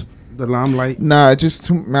out the limelight? Nah, it's just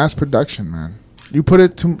too mass production, man. You put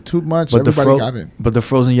it too much, But everybody got it. But the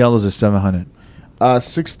frozen yellows is 700.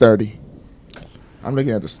 630. I'm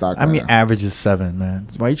looking at the stock. I mean, right now. average is 7, man.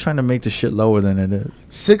 Why are you trying to make the shit lower than it is?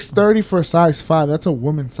 630 for a size 5. That's a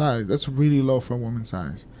woman's size. That's really low for a woman's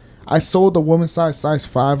size. I sold the woman's size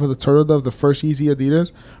 5 of the Turtle Dove, the first Yeezy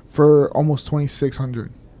Adidas, for almost $2,600.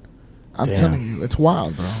 I'm Damn. telling you, it's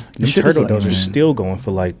wild, bro. Them shit is turtle like, doves are man. still going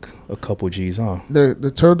for like a couple G's, huh? The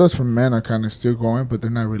Turtle Doves for men are kind of still going, but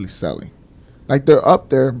they're not really selling. Like, they're up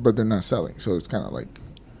there, but they're not selling. So it's kind of like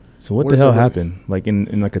So what What the is hell it really? happened? Like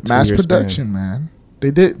in like a 2 mass year production, span?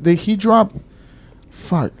 man. He dropped,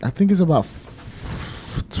 I think it's about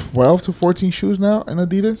 12 to 14 shoes now in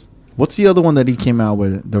Adidas. What's the other one that he came out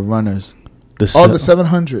with? The runners. The Oh, se- the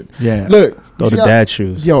 700. Yeah. Look. oh, you see the how- dad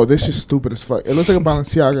shoes. Yo, this is stupid as fuck. It looks like a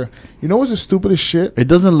Balenciaga. You know what's the stupidest shit? It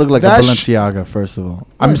doesn't look like a That Balenciaga, first of all. No,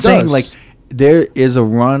 I'm it saying, does. like, there is a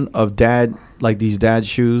run of these dad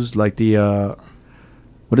shoes, like the,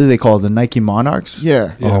 what do they call it? The Nike Monarchs?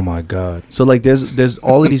 Yeah. Yeah. Oh my god. So, like, there's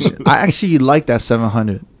all of these. I actually like that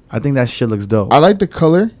 700. I think that shit looks dope. I like the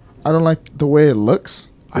color. I don't like the way it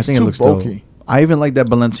looks. I It's think it too looks bulky. dope. I even like that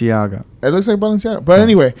Balenciaga. It looks like Balenciaga. But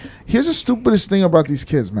anyway, here's the stupidest thing about these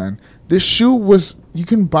kids, man. This shoe you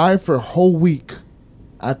can buy it for a whole week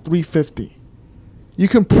at $350. You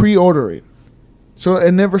can pre-order it. So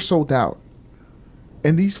it never sold out.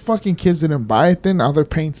 And these fucking kids didn't buy it then. Now they're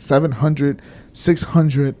paying $700,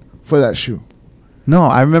 $600 for that shoe. No,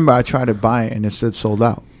 I remember I tried to buy it and it said sold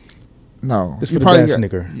out. No. It's You for the probably dad got-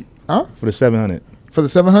 sneaker. Huh? For the 700. For the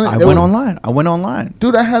 700? I went online.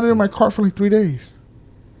 Dude, I had it in my cart for like 3 days.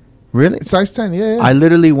 Really? It's size 10, yeah. I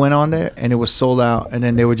literally went on there and it was sold out, and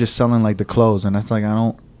then they were just selling like the clothes, and that's like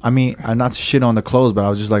I'm not to shit on the clothes, but I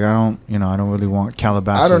was just like I don't really want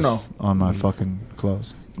Calabasas I don't know. on my fucking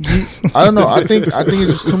clothes. I don't know. I think it's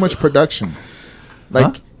just too much production.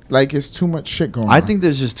 Like it's too much shit going on. I think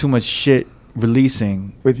there's just too much shit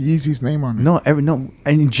releasing. with Yeezy's name on it. No, and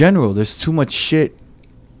in general, there's too much shit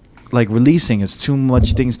like releasing. It's too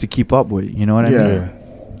much things to keep up with. You know what I Yeah.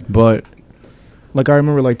 mean? But Like I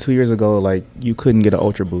remember like 2 years ago, like you couldn't get an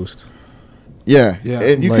Ultra Boost. Yeah, Yeah.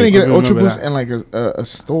 and you Like, couldn't get I an Ultra remember Boost that. in like a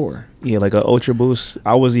store. Yeah, like an Ultra Boost.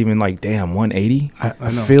 I was even like, damn, 180.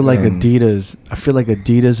 I know. feel like And- Adidas. I feel like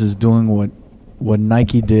Adidas is doing what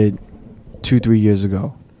Nike did 2-3 years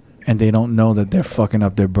ago, and they don't know that they're fucking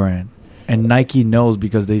up their brand. And Nike knows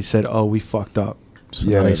because they said, "Oh, we fucked up." So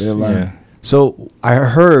Yeah, like, they learned. yeah. So I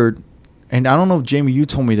heard, and I don't know if Jamie, you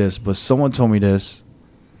told me this, but someone told me this.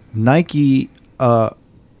 Nike,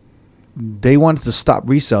 they wanted to stop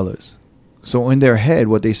resellers. So in their head,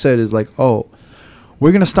 what they said is like, "Oh,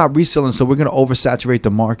 we're gonna stop reselling, so we're gonna oversaturate the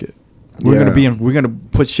market. We're Yeah. we're gonna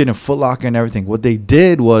put shit in Foot Locker and everything." What they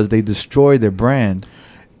did was they destroyed their brand,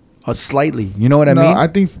 slightly. You know what I No, mean? I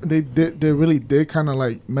think they did. They really did kind of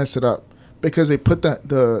like mess it up because they put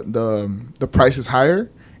the prices higher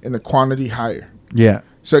and the quantity higher. Yeah,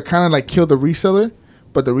 So it kind of like killed the reseller,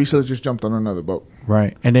 but the reseller just jumped on another boat.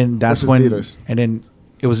 right. And then that's Which when, Adidas. and then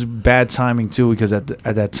it was bad timing too because at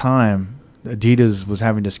that time, Adidas was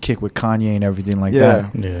having this kick with Kanye and everything like Yeah.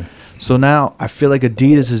 that. Yeah. So now I feel like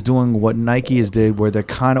Adidas is doing what Nike has did, where they're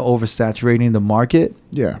kind of oversaturating the market,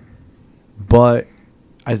 Yeah, but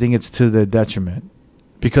I think it's to their detriment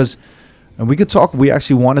because, and we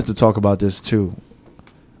actually wanted to talk about this too.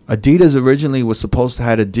 Adidas originally was supposed to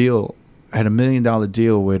had a $1 million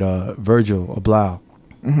deal with Virgil Abloh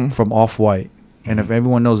from Off-White, and if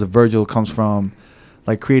everyone knows that Virgil comes from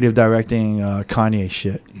like creative directing Kanye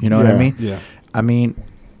shit, you know what I Yeah. mean? Yeah. I mean,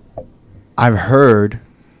 I've heard,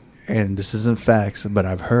 and this isn't facts, but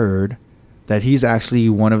I've heard that he's actually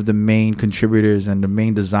one of the main contributors and the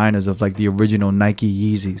main designers of like the original Nike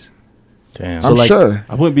Yeezys. Damn. So, I'm like- sure.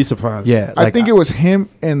 I wouldn't be surprised. Yeah, I think it was him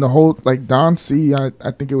and the whole like Don C. I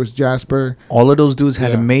think it was Jasper. all of those dudes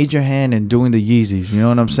had a Yeah. major hand in doing the Yeezys. You know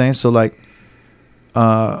what I'm saying? So like,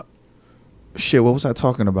 shit. What was I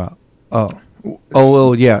talking about? Oh,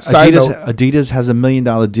 well, yeah. Side note. Adidas has $1 million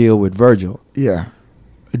deal with Virgil. Yeah,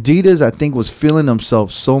 Adidas, I think, was feeling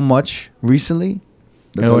themselves so much recently.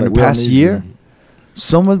 That You know, they're in like, the "We don't past need year,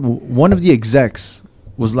 you." one of the execs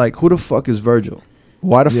was like, "Who the fuck is Virgil?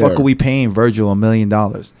 Why the fuck Yeah. are we paying Virgil $1 million?"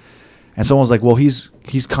 And someone was like, "Well, he's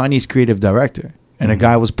Kanye's creative director." And the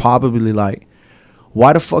guy was probably like,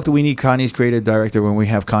 "Why the fuck do we need Kanye's creative director when we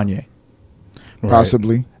have Kanye?"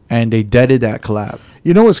 possibly. And they deaded that collab.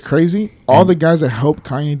 You know what's crazy? All And- the guys that helped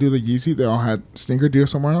Kanye do the Yeezy, they all had sneaker deals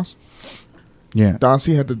somewhere else. Yeah, Don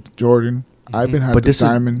C had the Jordan. Ivan had but the this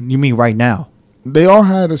Diamond. is you mean right now? They all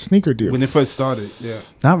had a sneaker deal. When they first started, yeah.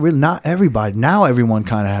 Not really. Not everybody. Now everyone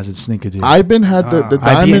kind of has a sneaker deal. Ivan had the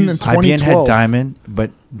Diamond in IBM 2012. had Diamond, but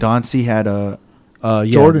Don C had a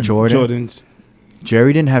Jordan. Jordan. Jordans.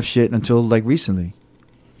 Jerry didn't have shit until like recently.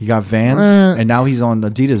 He got Vans, and now he's on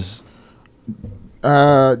Adidas.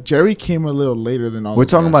 Jerry came a little later than all. We're the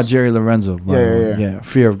talking about rest. Jerry Lorenzo. by the way. Yeah.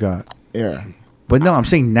 Fear of God. Yeah. But no, I'm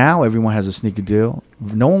saying now everyone has a sneaker deal.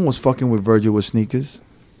 No one was fucking with Virgil with sneakers.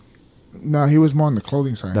 No, he was more on the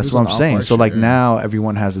clothing side. He That's was what on I'm the saying. off-white So like shit, yeah. now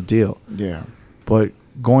everyone has a deal. Yeah. But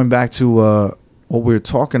going back to what we were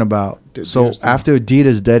talking about, The so Adidas deal. after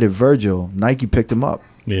Adidas deaded Virgil, Nike picked him up.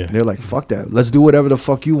 Yeah. They're like, fuck that. Let's do whatever the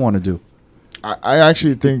fuck you want to do. I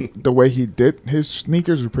actually think the way he did his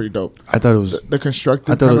sneakers were pretty dope. I thought it was. The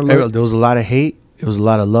constructed I thought kind it of was, look. there was a lot of hate. It was a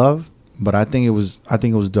lot of love, but I think it was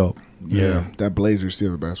dope. Yeah. That blazer's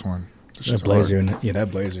still the best one. It's That just blazer. hard. And, yeah,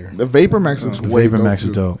 that blazer. The Vapor Max looks The way Vapor dope Max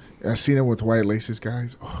is too. dope. I've seen it with white laces,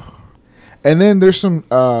 guys. Oh. And then there's some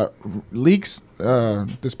leaks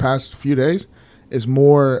this past few days. Is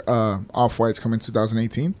more Off-Whites coming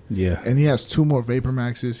 2018. Yeah. And he has 2 more Vapor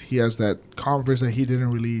Maxes. He has that Converse that he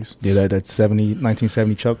didn't release. Yeah, that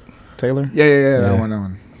 1970 Chuck Taylor. Yeah. That Yeah.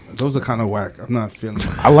 one. Those are kind of whack. I'm not feeling it.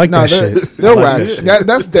 I like No, that they're, shit. they're I like whack. that shit.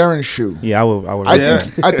 That's Darren's shoe. Yeah, I would. Yeah.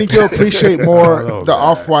 I think you'll appreciate more Oh, the man.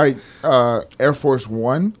 Off-White Air Force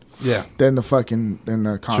One Yeah. than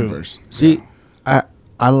the Converse. See,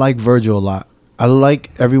 I like Virgil a lot. I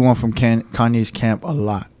like everyone from Kanye's camp a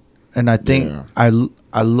lot, and I think Yeah.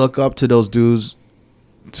 I look up to those dudes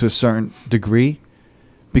to a certain degree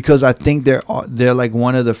because I think they're like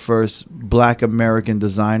one of the first Black American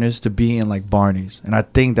designers to be in like Barney's, and I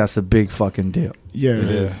think that's a big fucking deal. Yeah, It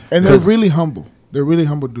is. and they're 'Cause- really humble. They're really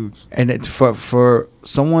humble dudes. And for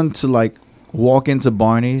someone to like walk into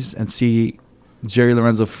Barney's and see Jerry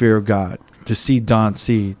Lorenzo Fear of God, to see Don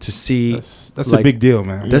C, to see That's like, a big deal,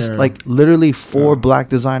 man. There's Yeah. like literally 4 black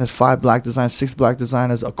designers, 5 black designers, 6 black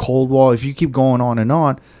designers, a cold wall. If you keep going on and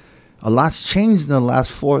on, a lot's changed in the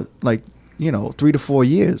last 3 to 4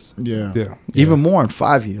 years. Yeah, Yeah. Even more in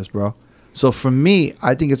 5 years, bro. So for me,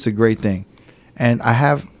 I think it's a great thing. And I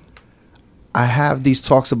have these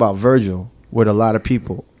talks about Virgil with a lot of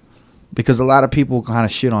people because a lot of people kind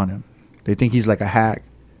of shit on him. They think he's like a hack.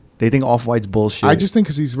 They think Off-White's bullshit. I just think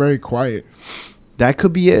because he's very quiet. That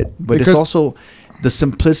could be it, but Because- it's also the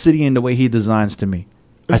simplicity in the way he designs to me.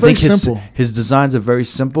 It's I think very his simple. his designs are very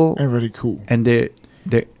simple, And really cool. and they're.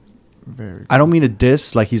 Very. I don't mean to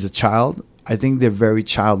diss like he's a child. I think they're very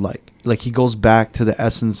childlike. Like he goes back to the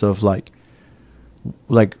essence of like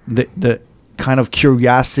the kind of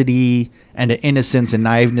curiosity and the innocence and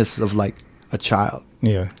naiveness of like a child.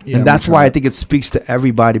 Yeah. Yeah, And that's I'm why I trying- think it speaks to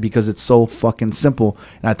everybody because it's so fucking simple.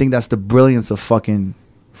 And I think that's the brilliance of fucking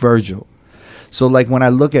Virgil. So like when I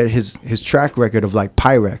look at his track record of like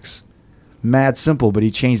Pyrex, mad simple, but he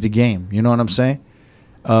changed the game. You know what I'm saying?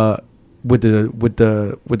 With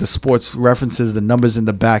the sports references, the numbers in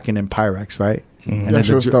the back and in Pyrex, right? And That then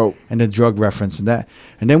shit was dope. and the drug reference and that.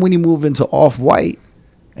 And then when you move into Off-White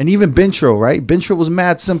and even Bintro, right? Bintro was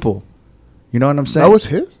mad simple. You know what I'm saying? That was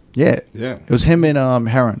his. yeah. Yeah. It was him and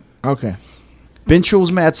Heron. Okay. Bintro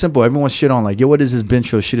was mad simple. Everyone shit on like, yo, what is this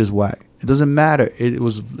Bintro? Shit is whack. It doesn't matter. It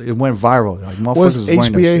went viral. Like motherfuckers Was was wearing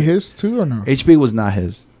that HBA shit. his too or no? HBA was not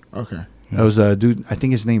his. Okay. It was a dude. I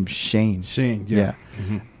think his name's Shane. Shane, yeah.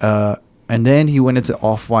 And then he went into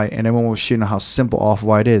Off-White, and everyone was shitting on how simple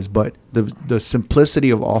Off-White is. But the simplicity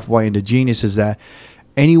of Off-White and the genius is that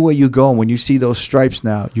anywhere you go, when you see those stripes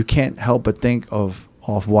now, you can't help but think of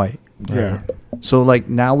Off-White. Yeah. So like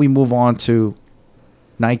now we move on to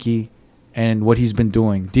Nike and what he's been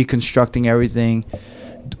doing, deconstructing everything,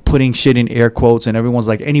 putting shit in air quotes, and everyone's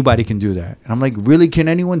like, anybody can do that. And I'm like, really? Can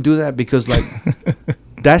anyone do that? Because like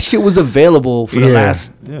that shit was available for the Yeah.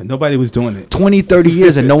 last Yeah. Nobody was doing it. 20, 30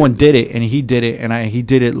 years and no one did it, and he did it, and he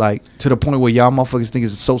did it like to the point where y'all motherfuckers think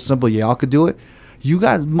it's so simple, y'all could do it. You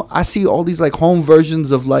guys, I see all these like home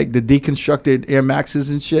versions of like the deconstructed Air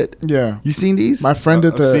Maxes and shit. Yeah. You seen these? My friend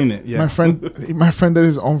did I've seen it, yeah. My friend did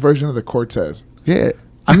his own version of the Cortez. Yeah.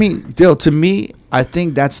 I mean, Dale, to me, I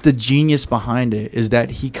think that's the genius behind it, is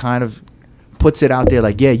that he kind of puts it out there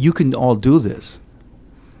like, yeah, you can all do this.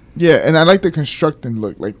 Yeah, and I like the constructing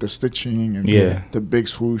look, like the stitching and Yeah. the big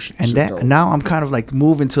swoosh. And Shit that dope. now I'm kind of like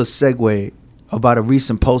moving to a segue about a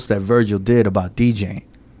recent post that Virgil did about DJing.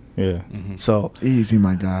 Yeah. So Easy,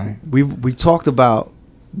 my guy. we talked about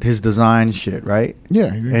his design shit, right? Yeah,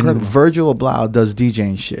 he's And incredible. Virgil Abloh does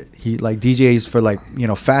DJing shit. He like DJs for like,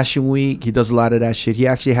 Fashion Week. He does a lot of that shit. He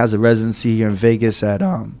actually has a residency here in Vegas at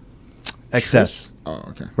XS, Oh,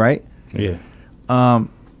 okay. right? Yeah.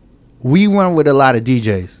 We run with a lot of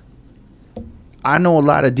DJs. I know a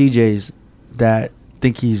lot of DJs that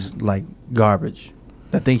think he's like garbage.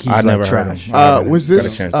 That think he's I never like heard trash. him. I Was got a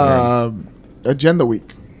this chance to hear Agenda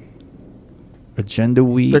Week? Agenda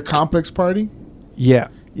Week. The Complex party? Yeah.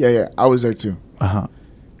 Yeah, I was there too. Uh-huh.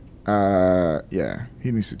 Yeah,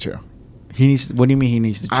 he needs to chill. He needs. What do you mean he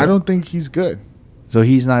needs to chill? I don't think he's good. So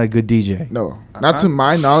he's not a good DJ. No, not to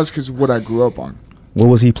my knowledge, because what I grew up on. What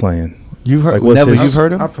was he playing? You heard? Like, what's Never. his- You've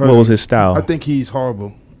heard him? I've heard What was him. his style? I think he's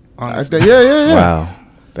horrible. I Honestly. think, yeah. Wow.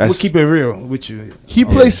 We'll That's keep it real with you. He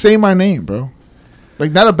plays "Say My Name," bro.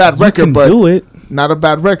 Like, not a bad you record, can but do it. not a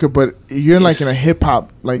bad record. But you're like in a hip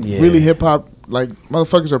hop, like Yeah. really hip hop, like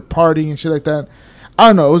motherfuckers are partying and shit like that. I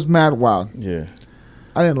don't know. It was mad wild. Yeah.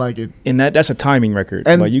 I didn't like it. And that's a timing record.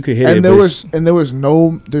 And Like you could hit and it. there but was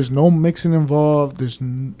there's no mixing involved. There's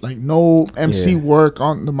like no MC Yeah. work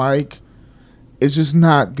on the mic. It's just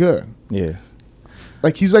not good. yeah.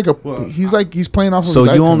 Like he's playing off of So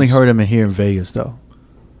his you only iTunes. heard him here in Vegas, though.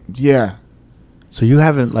 Yeah. So you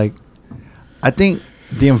haven't like. I think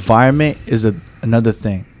the environment is another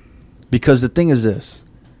thing, because the thing is this: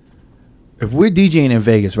 if we're DJing in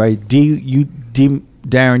Vegas, right? Darren,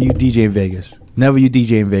 you DJ in Vegas. Never, you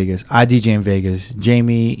DJ in Vegas. I DJ in Vegas.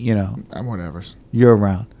 Jamie, I'm whatever. you're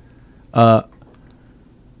around.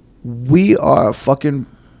 We are fucking.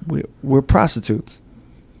 We're prostitutes.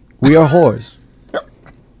 We are whores.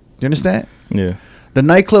 You understand? Yeah. The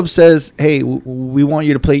nightclub says, "Hey, we want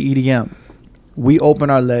you to play EDM." We open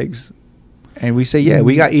our legs, and we say, "Yeah,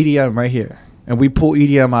 we got EDM right here," and we pull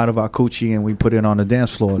EDM out of our coochie and we put it on the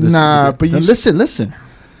dance floor. Nah, but Now you listen.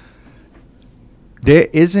 There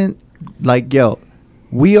isn't like, yo,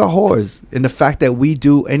 we are whores in the fact that we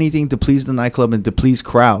do anything to please the nightclub and to please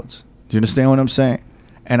crowds. Do you understand what I'm saying?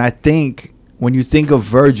 And I think when you think of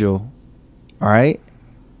Virgil, all right,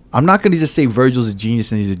 I'm not going to just say Virgil's a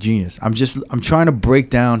genius and he's a genius. I'm trying to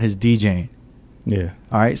break down his DJing. Yeah.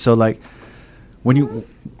 All right. So like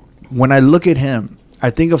when I look at him,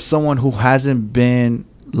 I think of someone who hasn't been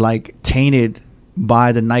like tainted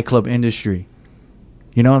by the nightclub industry.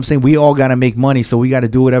 You know what I'm saying? We all got to make money, so we got to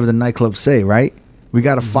do whatever the nightclubs say, right? We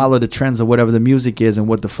got to follow the trends of whatever the music is and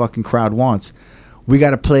what the fucking crowd wants. We got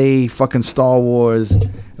to play fucking Star Wars.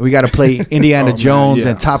 We got to play Indiana Jones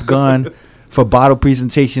and Top Gun for bottle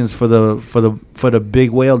presentations for the big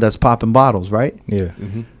whale that's popping bottles, right? Yeah.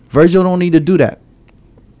 Virgil don't need to do that.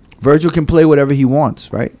 Virgil can play whatever he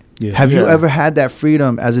wants, right? Yeah. Have you Yeah. ever had that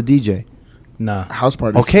freedom as a DJ? Nah. house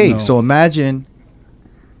parties. Okay, No. so imagine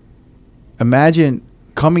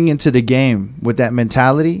coming into the game with that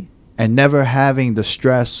mentality and never having the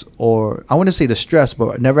stress, or I wouldn't say the stress,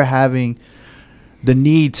 but never having the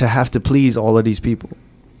need to have to please all of these people.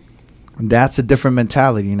 That's a different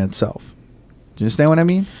mentality in itself. Do you understand what I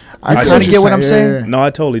mean? I You get kind what of you're get what I'm saying, saying? yeah. No, I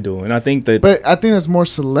totally do, and I think that But I think that's more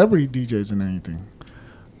celebrity DJs than anything.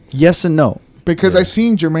 Yes and no. Because I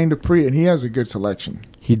seen Jermaine Dupri and he has a good selection.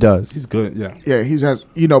 He does. He's good. Yeah. Yeah, he has,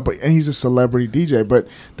 and he's a celebrity DJ. But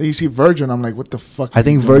then you see Virgil, and I'm like, what the fuck? I is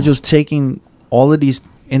he think doing? Virgil's taking all of these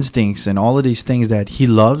instincts and all of these things that he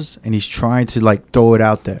loves, and he's trying to like throw it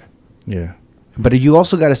out there. yeah. But you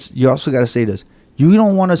also gotta say this: you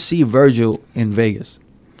don't want to see Virgil in Vegas.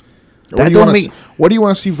 What do you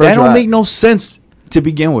want to see Virgil? That don't at? make no sense to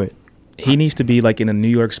begin with. He needs to be like in a New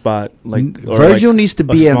York spot, like or Virgil like needs to a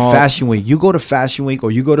be in small- Fashion Week. You go to Fashion Week,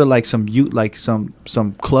 or you go to like some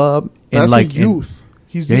some club in That's like the youth.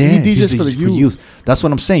 He he DJs for the youth. That's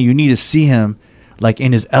what I'm saying. You need to see him like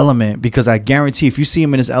in his element, because I guarantee if you see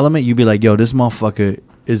him in his element, you'd be like, yo, this motherfucker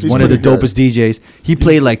is He's one of the pretty good. dopest DJs. He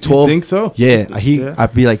played like 12. You think so? Yeah, Yeah.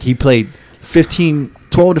 I'd be like, he played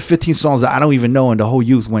 12 to 15 songs that I don't even know, and the whole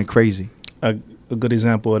youth went crazy. A good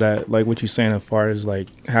example of that, like what you're saying, as far as like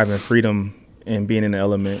having freedom and being in the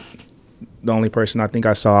element. The only person I think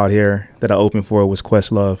I saw out here that I opened for was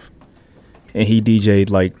Questlove, and he DJ'd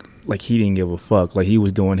like he didn't give a fuck. Like he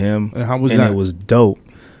was doing him, And how was and that? it was dope.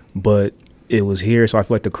 But it was here, so I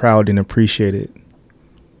feel like the crowd didn't appreciate it.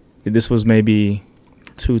 This was maybe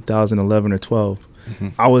 2011 or 12.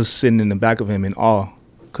 I was sitting in the back of him in awe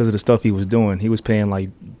because of the stuff he was doing. He was playing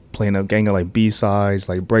a gang of like B-sides,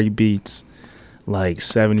 like break beats, like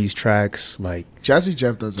 70s tracks, like Jazzy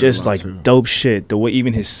Jeff does it just a lot like too. dope shit. The way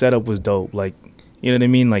even his setup was dope. Like, you know what I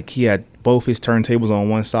mean? Like he had both his turntables on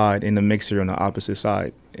one side and the mixer on the opposite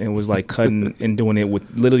side, and was like cutting and doing it with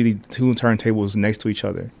literally two turntables next to each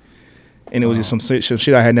other. And it was just some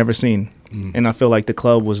shit I had never seen. And I feel like the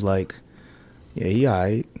club was like, yeah, he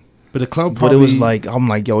alright. But the club But probably, it was like, I'm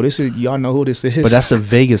like, yo, this is, y'all know who this is. But that's a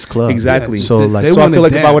Vegas club. Exactly. Yeah, So they- like, they So I wanna feel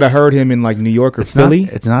like if I would have dance. heard him in like New York or it's Philly,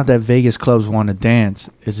 not. It's not that Vegas clubs want to dance.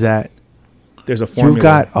 It's that there's a formula.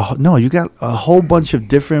 you got a whole bunch of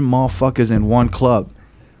different motherfuckers in one club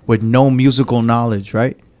with no musical knowledge,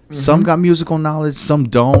 right? Some got musical knowledge, some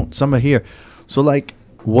don't, some are here. So like,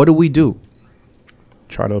 what do?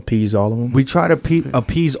 Try to appease all of them. We try to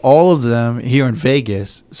appease all of them here in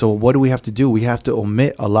Vegas. So what do we have to do? We have to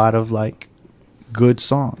omit a lot of like good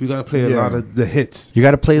songs. You gotta play a lot of the hits. You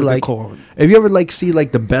got to play What they like. call it. Have you ever like see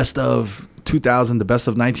like the best of 2000, the best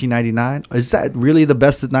of 1999? Is that really the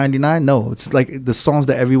best of 99? No, it's like the songs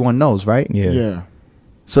that everyone knows, right? Yeah. Yeah.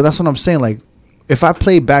 So that's what I'm saying. Like, if I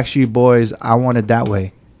play Backstreet Boys, I Want It That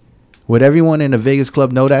Way. Would everyone in the Vegas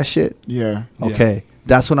club know that shit? Yeah. Okay,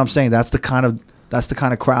 that's what I'm saying. That's the kind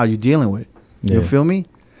of crowd you're dealing with. You Yeah. feel me?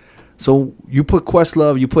 So you put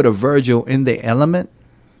Questlove, you put a Virgil in the element.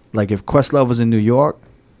 Like if Questlove was in New York,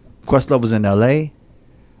 Questlove was in L.A.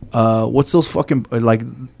 What's those fucking like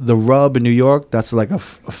the Rub in New York? That's like a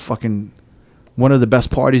fucking one of the best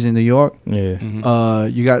parties in New York. Yeah.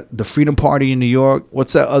 You got the Freedom Party in New York.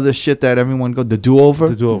 What's that other shit that everyone go? The Do Over.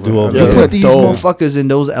 The Do-Over. Do-Over. You Yeah. put these Dope. motherfuckers in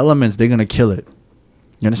those elements, they're gonna kill it.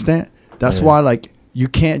 You understand? That's Yeah. why like you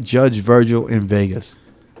can't judge Virgil in Vegas.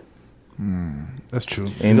 That's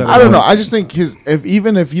true. And You gotta I don't know. know. I just think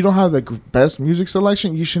even if you don't have the best music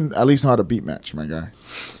selection, you should at least know how to beat match, my guy.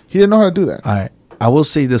 He didn't know how to do that. All right. I will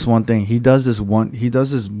say this one thing. He does this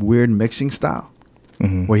weird mixing style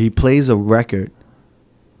where he plays a record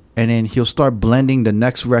and then he'll start blending the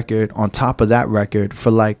next record on top of that record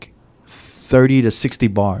for like 30 to 60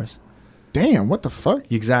 bars. Damn, what the fuck?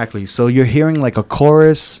 Exactly. So you're hearing like a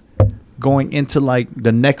chorus going into like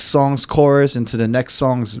the next song's chorus into the next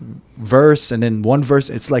song's verse and then one verse.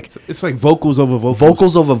 It's like It's like vocals over vocals.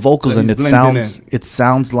 vocals over vocals, That and he's it blending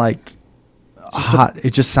sounds like hot.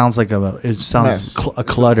 It just sounds like Mess. a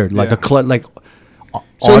cluttered, like Yeah. a like.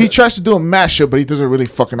 So he tries to do a mashup, but he doesn't really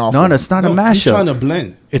fucking off. No, that's not a He's trying to mashup.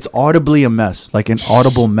 blend. It's audibly a mess, like an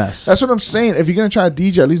audible mess. That's what I'm saying. If you're gonna try to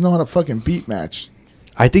DJ, at least know how to fucking beat match.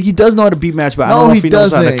 I think he does know how to beat match, but I No, don't know he if he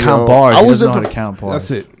knows how to doesn't, count yo. bars. I He was doesn't know there how for to count bars.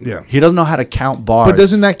 That's it. Yeah. He doesn't know how to count bars. But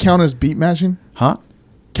doesn't that count as beat matching? Huh?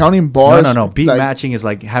 Counting bars? No. Beat like, matching is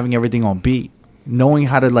like having everything on beat. Knowing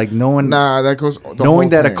how to like knowing Nah, that goes. The knowing whole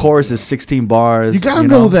that a thing. chorus is 16 bars. You gotta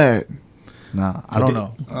know that. Nah, I don't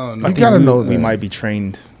know. I don't I know. think gotta know we that. might be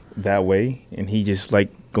trained that way, and he just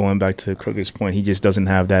like going back to Crooked's point. He just doesn't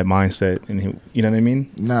have that mindset, and he, you know what I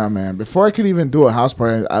mean? Nah, man. Before I could even do a house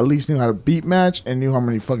party, I at least knew how to beat match and knew how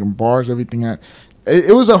many fucking bars everything had.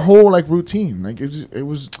 It was a whole like routine. Like it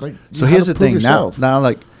was like. So you here's had the to prove thing. yourself. Now,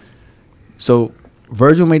 like, so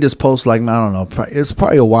Virgil made this post like, I don't know, it's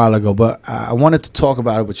probably a while ago, but I wanted to talk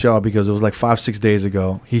about it with y'all because it was like 5-6 days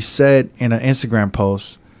ago. He said in an Instagram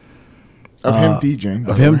post of him DJing.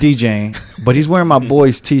 by of the him way. DJing, but he's wearing my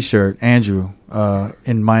boy's T-shirt, Andrew,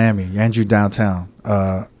 in Miami, Andrew downtown.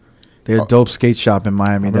 They're a dope skate shop in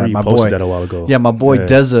Miami. I remember That you my posted boy, that a while ago. yeah, my boy Yeah.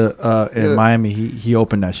 Deza in Yeah. Miami. He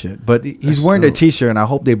opened that shit, but he's That's wearing the dope. T-shirt, and I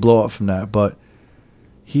hope they blow up from that. But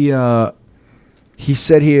he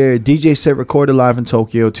said here, DJ set recorded live in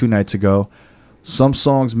Tokyo 2 nights ago. Some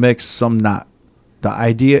songs mixed, some not. The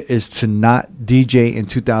idea is to not DJ in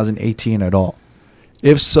 2018 at all.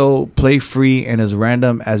 If so, play free and as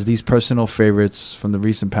random as these personal favorites from the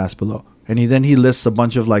recent past below. And he lists a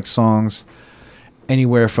bunch of like songs,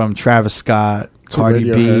 anywhere from Travis Scott,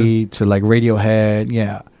 Cardi B to like Radiohead,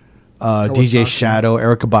 yeah, DJ Kawasaki. Shadow,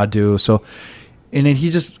 Erykah Badu. So, and then he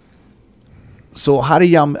just. So how do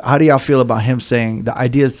y'all feel about him saying the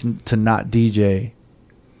idea is to not DJ,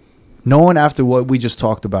 knowing after what we just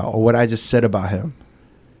talked about or what I just said about him?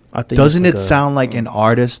 I think Doesn't it's it like sound like an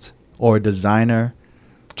artist or a designer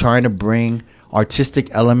trying to bring artistic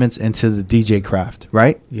elements into the DJ craft,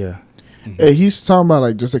 right? yeah? Hey, he's talking about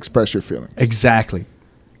like just express your feelings. Exactly.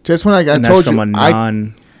 Just when I And told that's from you, a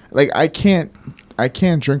non. I can't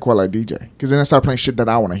drink while I DJ because then I start playing shit that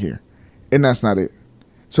I want to hear, and that's not it.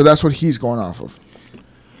 So that's what he's going off of.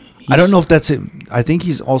 I don't know if that's it. I think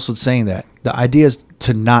he's also saying that the idea is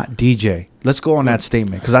to not DJ. Let's go on that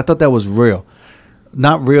statement because I thought that was real.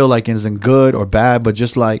 Not real like as in good or bad, but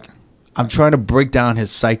just like I'm trying to break down his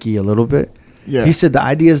psyche a little bit. Yeah. He said the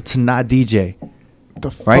idea is to not DJ. The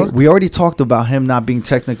Right? fuck? We already talked about him not being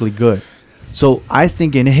technically good. So I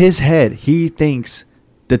think in his head, he thinks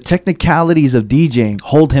the technicalities of DJing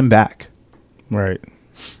hold him back. Right.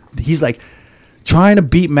 He's like trying to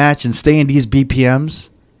beat match and stay in these BPMs,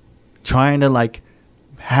 trying to like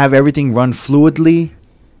have everything run fluidly.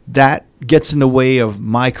 That gets in the way of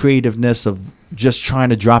my creativeness of just trying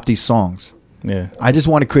to drop these songs. Yeah. I just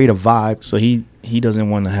want to create a vibe. So he doesn't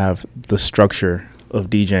want to have the structure of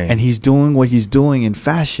DJing. And he's doing what he's doing in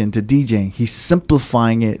fashion to DJing. He's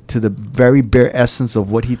simplifying it to the very bare essence of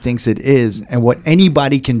what he thinks it is and what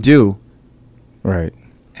anybody can do. right.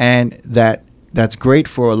 And that's great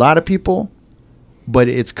for a lot of people, but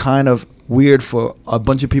it's kind of weird for a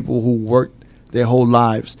bunch of people who work their whole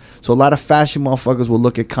lives. So a lot of fashion motherfuckers will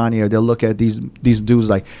look at Kanye, or they'll look at these dudes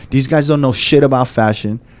like, these guys don't know shit about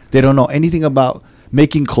fashion. They don't know anything about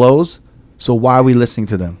making clothes. So why are we listening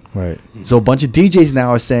to them? Right. So a bunch of DJs now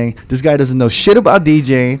are saying, this guy doesn't know shit about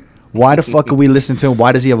DJing. Why the fuck are we listening to him?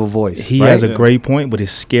 Why does he have a voice? He right? has a great point, but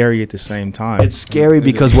it's scary at the same time. It's scary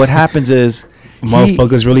because what happens is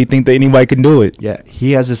Motherfuckers really think that anybody can do it. Yeah,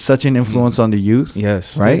 he has such an influence on the youth.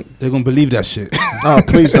 Yes. Right? They're gonna believe that shit. Oh,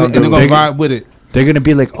 please don't and do they're it. gonna vibe with it. They're gonna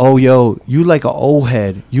be like, "Oh, yo, you like an old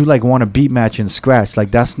head? You like want to beat match and scratch? Like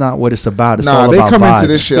that's not what it's about. It's Nah, all they about come vibes." into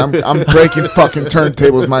this shit. I'm breaking fucking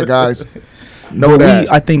turntables, my guys. Know But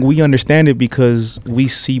that. I think we understand it because we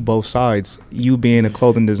see both sides. You being a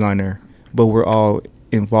clothing designer, but we're all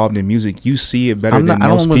involved in music. You see it better I'm not. than I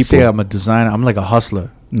most don't want to people. say I'm a designer. I'm like a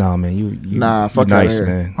hustler. Nah, man, you Nah, fuck you nice, outta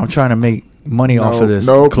here. man. I'm trying to make money off of this.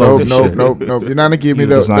 Nope, clothing nope, shit. nope. You're not gonna give me You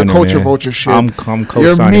the designer, culture man. vulture shit. I'm You're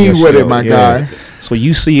co-signing mean your with shit. it, my Yeah. guy. So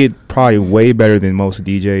you see it probably way better than most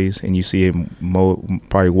DJs, and you see it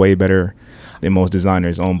probably way better than most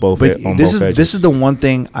designers on both. But on this both is edges. this is the one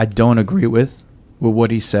thing I don't agree with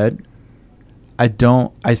what he said. I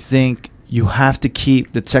think you have to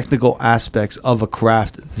keep the technical aspects of a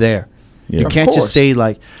craft there. Yeah. You Of can't course. just say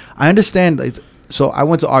like, I understand. So I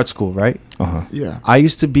went to art school, right? Uh-huh. Yeah. I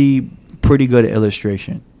used to be pretty good at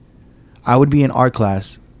illustration. I would be in art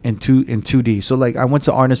class in 2D. So like I went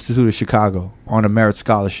to Art Institute of Chicago on a merit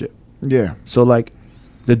scholarship. Yeah. So like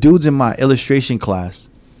the dudes in my illustration class,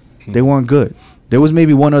 they weren't good. There was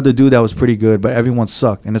maybe one other dude that was pretty good, but everyone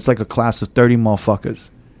sucked. And it's like a class of 30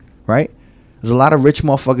 motherfuckers, right? There's a lot of rich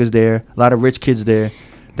motherfuckers there, a lot of rich kids there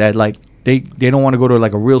that like they don't want to go to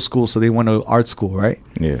like a real school, so they went to art school, right?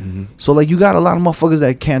 Yeah. So like you got a lot of motherfuckers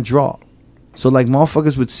that can't draw. So like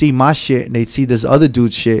motherfuckers would see my shit and they'd see this other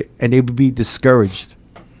dude's shit and they would be discouraged.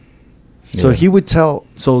 So Yeah. he would so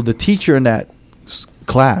the teacher in that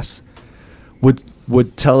class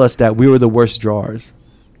would tell us that we were the worst drawers.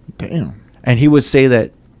 Damn. And he would say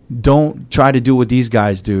that don't try to do what these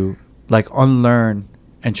guys do, like unlearn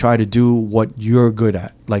and try to do what you're good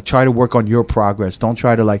at. Like try to work on your progress. Don't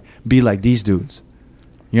try to like be like these dudes.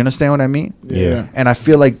 You understand what I mean? Yeah. And I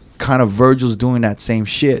feel like kind of Virgil's doing that same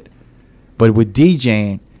shit. But with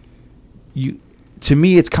DJing, to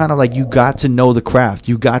me it's kind of like you got to know the craft.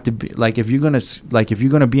 You got to be like if you're going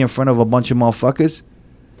to be in front of a bunch of motherfuckers,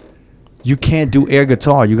 you can't do air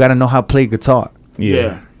guitar. You got to know how to play guitar.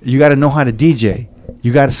 Yeah. You got to know how to DJ.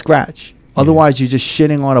 You got to scratch. Otherwise, you're just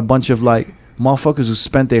shitting on a bunch of like motherfuckers who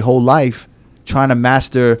spent their whole life trying to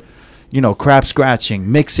master, crap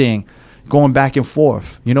scratching, mixing, going back and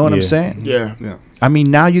forth. You know what I'm Yeah. saying? Yeah. Yeah. I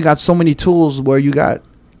mean, now you got so many tools where you got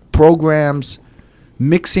programs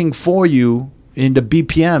mixing for you in the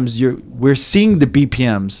BPMs. We're seeing the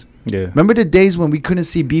BPMs. Yeah. Remember the days when we couldn't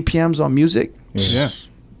see BPMs on music? Yeah.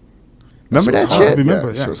 Remember that was hard. shit?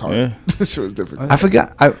 Remember, This yeah. was hard. Yeah. This shit was different. I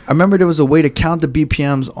forgot. I remember there was a way to count the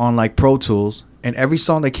BPMs on like Pro Tools, and every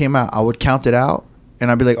song that came out, I would count it out, and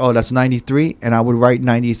I'd be like, "Oh, that's 93," and I would write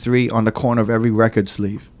 93 on the corner of every record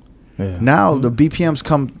sleeve. Yeah. Now the BPMs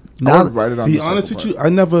come. I Now, would write it on Be the honest second with part.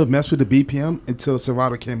 you, I never messed with the BPM until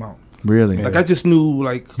Serato came out. really, Yeah. Like I just knew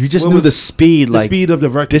like you just what knew was the speed. the Like speed of the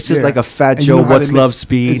record. this is yeah. like a Fat And Joe you know how What's to Love mix-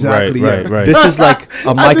 speed. Exactly. Right, yeah. right. This is like a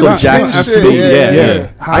I Michael did the same Jackson shit, speed. yeah,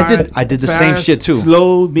 Yeah, yeah. I did the same fast, shit too.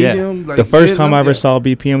 Slow, medium. Like The first time I ever yeah. saw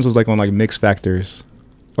BPMs was like on like Mix Factors,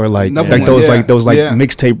 or like Another like one, those yeah. like those like Yeah.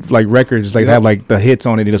 mixtape like records like Yeah. have like the hits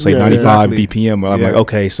on it. It'll say Yeah, 95 exactly. BPM. I'm Yeah. like,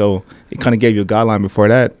 okay, so it kind of gave you a guideline before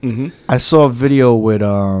that. I saw a video with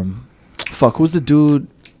who's the dude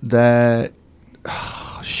that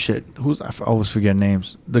shit, I always forget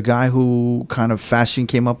names. The guy who kind of fashion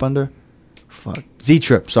came up under, Z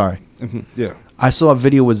Trip. Sorry, Yeah. I saw a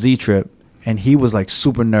video with Z Trip, and he was like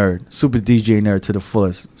super nerd, super DJ nerd to the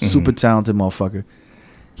fullest, super talented motherfucker.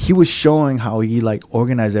 He was showing how he like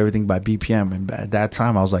organized everything by BPM, and at that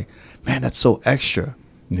time I was like, man, that's so extra.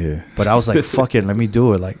 Yeah, But I was like, fuck it, let me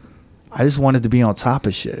do it. Like, I just wanted to be on top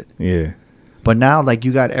of shit. yeah, But now, like,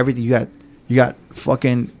 you got everything. You got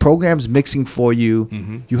fucking programs mixing for you.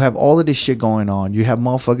 You have all of this shit going on. You have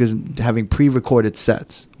motherfuckers having pre-recorded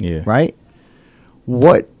sets. yeah. Right?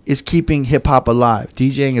 What is keeping hip hop alive?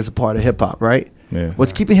 DJing is a part of hip hop, right? Yeah.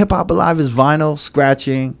 What's keeping hip hop alive is vinyl,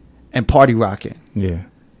 scratching, and party rocking. Yeah,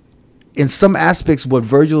 In some aspects, what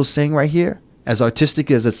Virgil is saying right here, as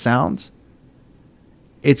artistic as it sounds,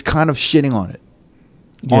 it's kind of shitting on it.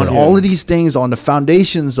 On Yeah. all of these things, on the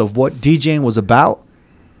foundations of what DJing was about,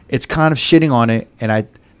 it's kind of shitting on it. And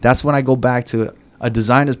that's when I go back to a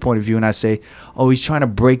designer's point of view and I say, oh, he's trying to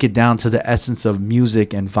break it down to the essence of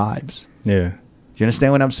music and vibes. yeah. you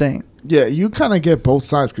understand what I'm saying? Yeah, you kind of get both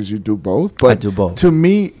sides because you do both. But I do both. To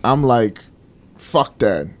me, I'm like, fuck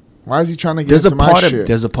that. Why is he trying to get There's into a my part of shit?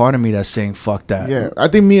 there's a part of me that's saying fuck that. Yeah, I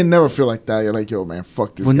think me and Never feel like that. You're like, yo, man,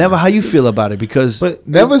 fuck this. Well, guy. Never, how you feel about it? Because But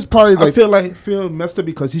Never's probably like, I feel messed up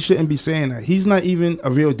because he shouldn't be saying that. He's not even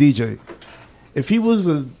a real DJ. If he was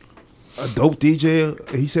a dope DJ,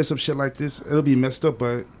 and he said some shit like this, it'll be messed up.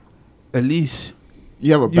 But at least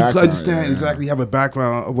you have a you background. understand yeah. exactly, have a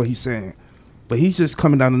background of what he's saying. But he's just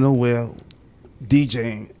coming out of nowhere,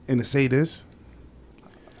 DJing, and to say this.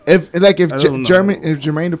 If I don't know.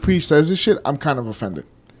 Jermaine Dupri says this shit, I'm kind of offended,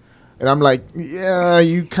 and I'm like, yeah,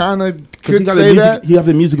 you kind of Because could he say got that. he have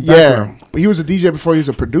the music Yeah, background. but he was a DJ before he was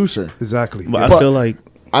a producer. Exactly. But Yeah. I feel like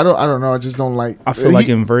I don't know. I just don't like. I feel like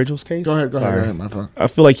in Virgil's case. Go ahead, Sorry. my friend. I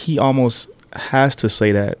feel like he almost has to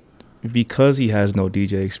say that because he has no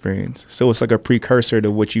DJ experience. So it's like a precursor to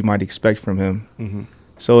what you might expect from him. Mhm.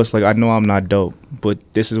 So it's like, I know I'm not dope, but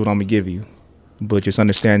this is what I'm gonna give you. But just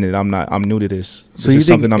understand that I'm new to this. so This you is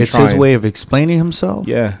think something I'm it's trying. his way of explaining himself?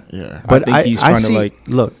 Yeah. Yeah, But I think he's trying to like.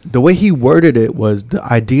 look, the way he worded it was the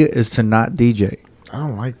idea is to not DJ. I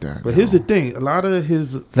don't like that. But here's the thing: a lot of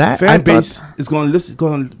his That- I fan thought- base is going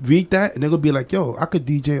to read that, and they're going to be like, "Yo, I could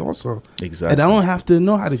DJ also, Exactly. and I don't have to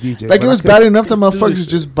know how to DJ." Like but it I was could bad enough that do this motherfuckers shit."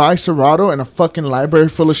 just buy Serato and a fucking library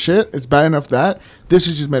full of shit. It's bad enough that this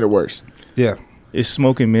has just made it worse. Yeah, It's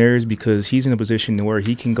smoke and mirrors because he's in a position where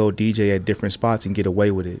he can go DJ at different spots and get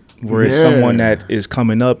away with it. Whereas Yeah. someone that is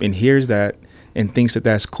coming up and hears that and thinks that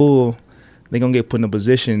that's cool, they're going to get put in a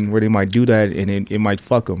position where they might do that and it might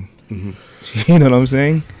fuck them. You know what I'm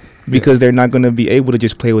saying? Because they're not going to be able to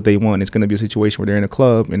just play what they want. It's going to be a situation where they're in a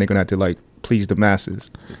club and they're going to have to like please the masses.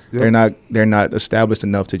 Yep. They're not established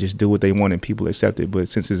enough to just do what they want and people accept it. But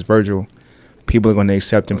since it's Virgil, people are going to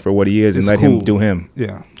accept him for what he is and It's let cool. him do him.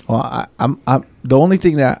 yeah. Well, I'm the only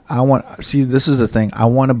thing that I want. See, this is the thing. I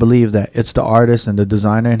want to believe that it's the artist and the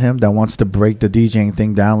designer in him that wants to break the DJing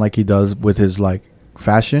thing down like he does with his like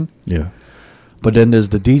fashion. Yeah. But then there's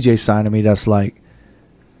the DJ side of me that's like,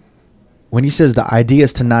 when he says the idea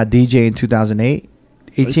is to not DJ in 2008,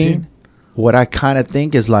 18, what I kind of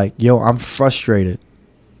think is like, yo, I'm frustrated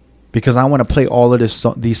because I want to play all of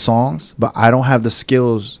these songs, but I don't have the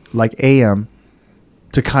skills like AM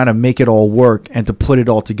to kind of make it all work and to put it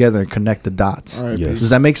all together and connect the dots. All right, Yes. Does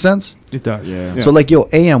that make sense? It does. Yeah. So like, yo,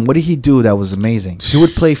 AM, what did he do that was amazing? He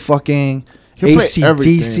would play fucking He'll play AC/DC.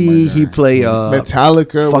 everything, my He guy. play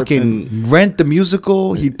Metallica, fucking Rent the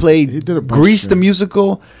musical. He played he did a bunch Grease of the shit.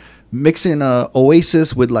 musical, mixing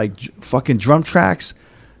Oasis with like fucking drum tracks.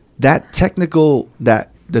 That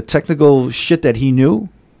the technical shit that he knew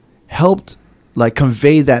helped like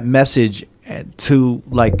convey that message to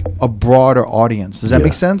like a broader audience. Does that Yeah.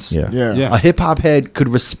 make sense? Yeah. Yeah. Yeah. A hip hop head could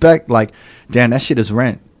respect like, damn, that shit is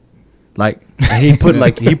Rent. Like he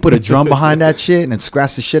put a drum behind that shit and then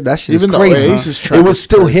scratched the shit. That shit Even is the crazy. Oasis track It was is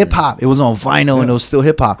still crazy. hip hop. It was on vinyl and it was still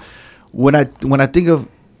hip hop. When I think of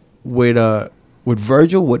with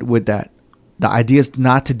Virgil with that the idea is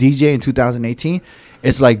not to DJ in 2018.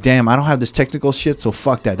 It's like, damn, I don't have this shit, so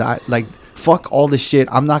fuck that. Fuck all this shit.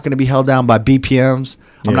 I'm not gonna be held down by BPMs.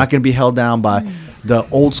 I'm Yeah. not gonna be held down by the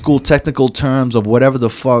old school technical terms of whatever the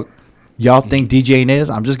fuck y'all think DJing is.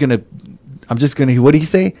 I'm just gonna. What did he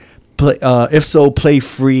say? Play, if so, play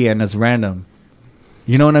free and it's random.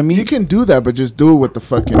 You know what I mean? You can do that, but just do it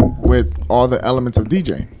with all the elements of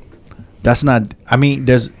DJing. That's not. I mean,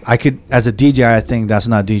 as a DJ, I think that's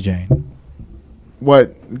not DJing.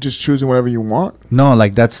 What? Just choosing whatever you want? No,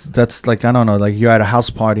 like that's like, I don't know, like you're at a house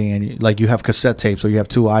party and you have cassette tapes or you have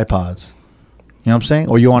 2 iPods. You know what I'm saying?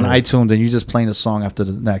 Or you're on iTunes and you're just playing a song after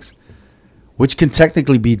the next, which can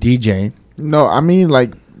technically be DJing. No, I mean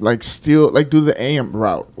like still like do the AM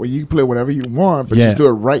route where you can play whatever you want, but Yeah. just do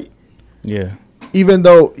it right. Yeah. Even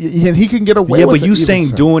though he can get away Yeah, with but it you even saying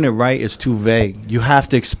so. doing it right is too vague. You have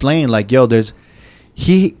to explain like, yo,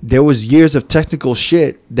 there was years of technical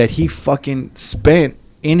shit that he fucking spent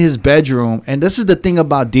in his bedroom. And this is the thing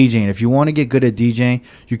about DJing. If you want to get good at DJing,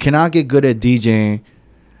 you cannot get good at DJing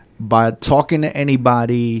by talking to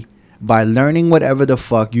anybody, by learning whatever the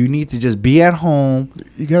fuck. You need to just be at home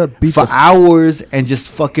You gotta beat for the hours and just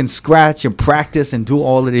fucking scratch and practice and do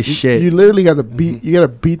all of this shit. You literally got to beat. You got to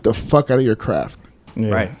beat the fuck out of your craft. Yeah.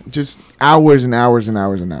 Right. Just hours and hours and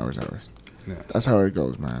hours and hours. Yeah. That's how it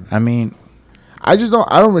goes, man. I mean, I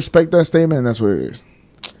don't respect that statement, and that's what it is.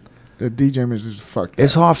 The DJ is just fucked.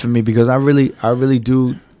 it's hard for me because I really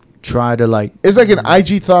do try to like. It's like an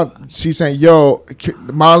IG thought. She's saying, "Yo,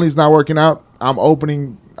 Molly's not working out. I'm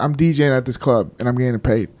DJing at this club, and I'm getting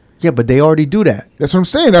paid." Yeah, but they already do that. That's what I'm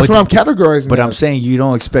saying. That's But- what I'm categorizing. But it I'm as. saying you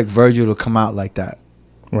don't expect Virgil to come out like that.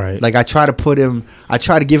 Right. Like I try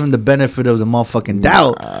to give him the benefit of the motherfucking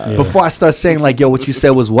doubt before I start saying like, yo, what you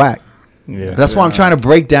said was whack. Yeah. That's why I'm trying to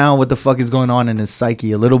break down what the fuck is going on in his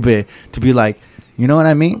psyche a little bit to be like, you know what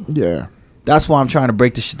I mean? Yeah. That's why I'm trying to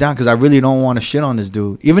break this shit down because I really don't want to shit on this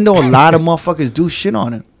dude. Even though a lot of motherfuckers do shit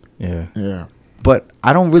on him. Yeah. Yeah. But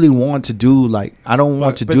I don't really want to do like, I don't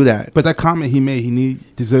want to do that. But that comment he made, he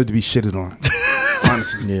deserved to be shitted on.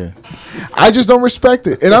 Honestly. Yeah. I just don't respect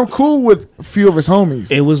it, and I'm cool with a few of his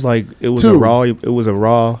homies. It was like it was Two. a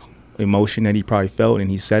raw emotion that he probably felt, and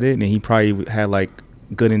he said it, and he probably had like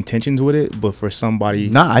good intentions with it. But for somebody,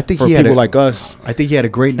 Nah, I think for he had people a- like us, I think he had a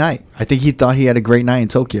great night. I think he thought he had a great night in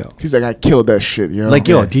Tokyo. He's like, I killed that shit, yo. Like,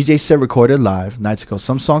 yo, Yeah. DJ set recorded live nights ago.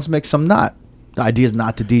 Some songs make, some not. The idea is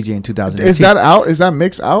not to DJ in 2018. Is that out? Is that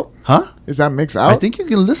mix out? Huh? Is that mix out? I think you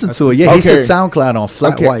can listen to it. Yeah, he said Okay. SoundCloud on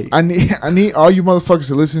Flat Okay, White. I need all you motherfuckers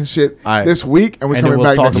to listen to shit All right. this week, and we're And then coming we'll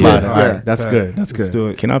back talk next about week. it. Yeah. All right. That's good. That's Let's good. do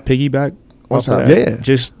it. can I piggyback? What's off of up? that? Yeah.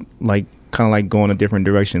 Just like kind of like going a different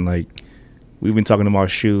direction. Like we've been talking about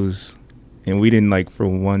shoes, and we didn't like for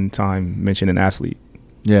one time mention an athlete,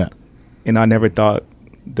 Yeah. and I never thought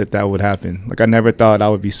that would happen. Like I never thought I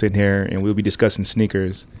would be sitting here and we'll be discussing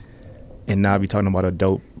sneakers, and now be talking about a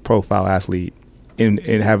dope profile athlete and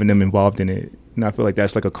having them involved in it. And I feel like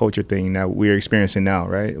that's like a culture thing that we're experiencing now,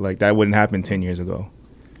 right? Like that wouldn't happen 10 years ago.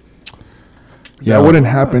 Yeah, that wouldn't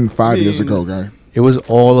happen 5 years ago, guy. It was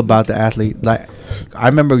all about the athlete. Like, I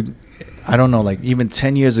remember, I don't know, like even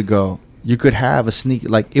 10 years ago, you could have a sneaker.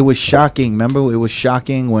 Like, it was shocking. Remember, it was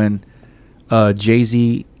shocking when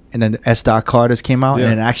Jay-Z and then S. Carter's came out Yeah.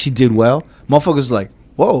 and it actually did well. Motherfuckers was like,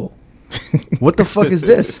 whoa, what the fuck is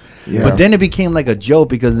this? Yeah. But then it became like a joke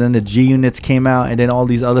because then the G Units came out and then all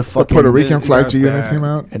these other The fucking Puerto Rican flag yeah, G units bad. came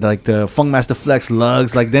out. and like the Funkmaster Flex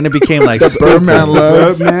lugs. Like then it became like The Birdman stupid.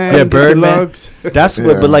 lugs. Birdman, Yeah, get the Birdman. lugs. That's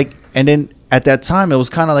what, Yeah. but like, and then at that time, it was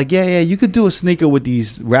kind of like, yeah, you could do a sneaker with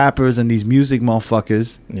these rappers and these music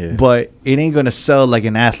motherfuckers, Yeah. but it ain't gonna sell like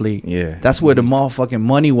an athlete. Yeah. That's where the motherfucking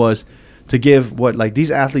money was to give. What, like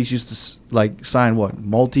these athletes used to like sign what,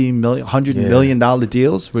 multi-million, $100 Yeah. million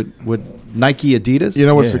deals with Nike, Adidas. You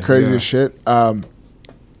know what's Yeah, the craziest shit?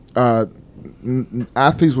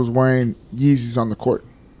 Athletes was wearing Yeezys on the court.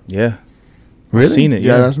 Yeah. Really? I've seen it.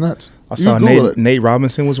 Yeah, Yeah. that's nuts. I saw You Google it. Nate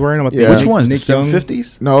Robinson was wearing them. I think Yeah. Which Nick- ones? Nick The Young.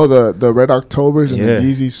 750s? No, the Red Octobers and Yeah. the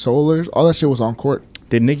Yeezy Solars, all that shit was on court.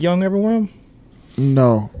 Did Nick Young ever wear them?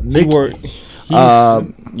 No, He Nick, wore. You're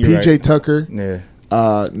PJ right. Tucker,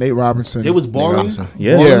 Yeah. Nate Robinson. It was Nick balling. Robinson.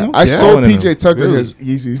 Yeah. Yeah, I Yeah. sold Balling in PJ them. Tucker Really? his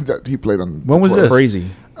Yeezys that he played on. When was court. this? Crazy.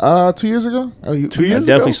 2 years ago. Oh, 2 I years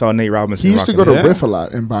definitely ago? saw Nate Robinson. He used to go rocking to Yeah. Riff a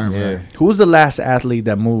lot and buy them. Yeah. Who was the last athlete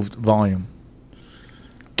that moved volume?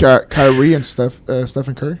 Kyrie and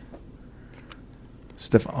Stephen Curry.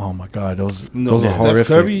 Steph. Oh my God, those No, are Steph horrific.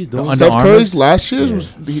 Curry, The those- Under Steph Curry's Armours? last year's Yeah.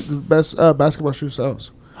 was the best basketball shoe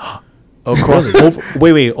sales. Across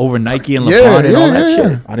over Nike and LeBron Yeah, and all yeah, that yeah.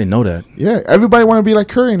 shit. I didn't know that. Yeah, everybody want to be like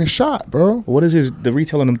Curry in a shot, bro. What is the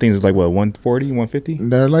retail on them things is like what 140, 150?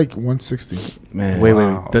 They're like 160. Man, Wait.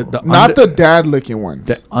 Wow. The Not the dad licking ones.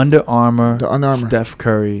 the Under Armour, The Under Armour. Steph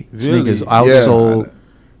Curry Really? sneakers outsold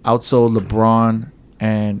LeBron.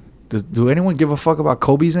 And do anyone give a fuck about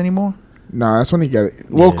Kobe's anymore? Nah, that's when he got it.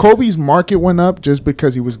 Well, Yeah. Kobe's market went up just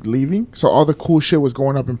because he was leaving, so all the cool shit was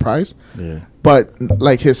going up in price. Yeah. But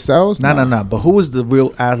like his sales, No. nah. But who was the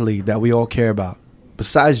real athlete that we all care about?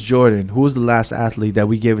 Besides Jordan, who was the last athlete that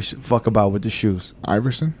we gave a fuck about with the shoes?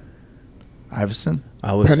 Iverson, Iverson?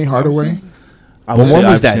 I was Penny Hardaway. I But would say when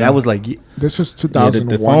was that? Iverson. That was like This was Yeah, 2001.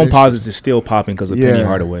 the phone posits is still popping because of Penny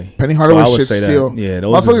Hardaway. Penny So Hardaway I would shit say that. still. Yeah,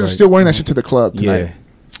 those Motherfuckers is are like- still wearing that shit to the club tonight. Yeah.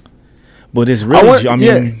 But it's really, I mean,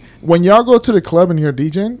 yeah, when y'all go to the club and you're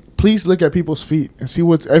DJing, please look at people's feet and see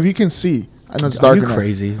what if you can see. I know it's Are dark. you enough.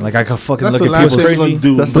 crazy? Like I could fucking That's look the at last people's thing feet. I'm gonna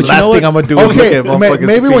do. That's But the you know last what? thing I'm gonna do. Is Okay, look at motherfuckers'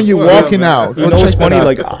 maybe when feet. you're Well, walking yeah, out, you go know what's check that funny? out.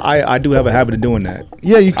 Like I do have a habit of doing that.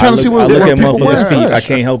 yeah, you kind of see I what look at people wear. motherfuckers' feet. I fresh.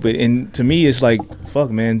 can't help it. And to me, it's like,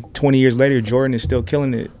 fuck, man. 20 years later, Jordan is still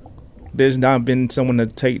killing it. There's not been someone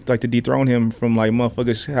to to dethrone him from like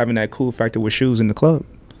motherfuckers having that cool factor with shoes in the club.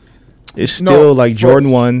 It's No, still like first- Jordan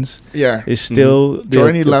ones. Yeah, It's still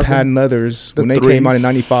Jordan the 11, patent leathers. the When they came out in threes.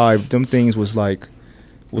 '95, them things was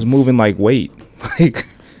moving like weight. Like,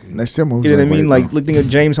 they still move. you know what I mean? Like looking at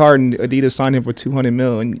James Harden, Adidas signed him for $200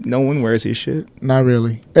 million, and no one wears his shit. not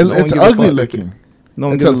really. No one It's gives a ugly fuck. looking. No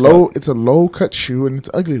one It's gives a fuck. low. It's a low cut shoe and it's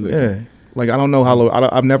ugly looking. Yeah. Like I don't know how low.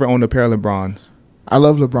 I've never owned a pair of LeBrons. I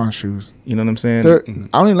love LeBron shoes. You know what I'm saying? They're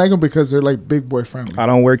I only like them because they're like big boy friendly. I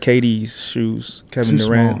don't wear KD's shoes, Kevin Too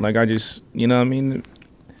Durant. small. Like I just, you know what I mean?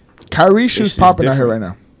 Kyrie shoes just popping out here right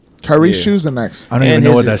different. now. Kyrie's Yeah. shoes are next. I don't even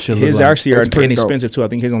know what that shit looks His like. actually are It's pretty dope. inexpensive too. I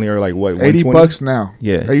think his only are like what, $80 $120? now.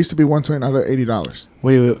 Yeah. It used to be $120, now they're $80.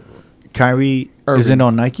 Wait. Kyrie Irving. isn't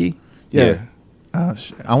on Nike? Yeah.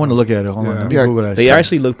 I want to look at it. Hold on. Let me Yeah. Google that They shit.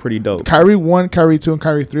 actually look pretty dope. Kyrie 1, Kyrie 2, and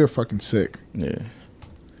Kyrie 3 are fucking sick. Yeah.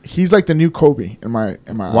 He's like the new Kobe in my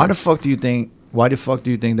Why the eyes. fuck do you think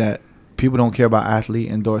that people don't care about athlete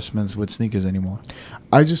endorsements with sneakers anymore?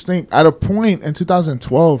 I just think at a point in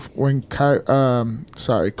 2012 when Kobe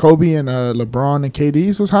and LeBron and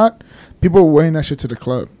KD's was hot, people were wearing that shit to the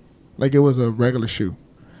club like it was a regular shoe.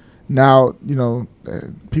 Now,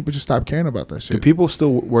 people just stopped caring about that Do shit. people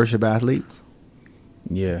still worship athletes?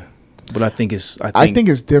 Yeah. But I think I think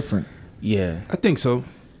it's different. yeah. I think so.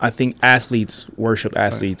 I think athletes worship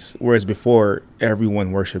athletes, whereas before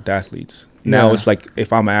everyone worshipped athletes. Now Yeah. it's like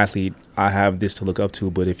if I'm an athlete, I have this to look up to.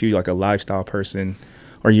 But if you're like a lifestyle person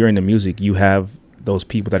or you're into music, you have those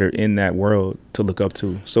people that are in that world to look up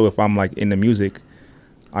to. So if I'm like into music,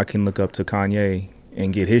 I can look up to Kanye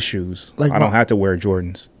and get his shoes. Like I don't have to wear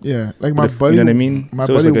Jordans. Yeah, like But my if- buddy. you know what I mean? My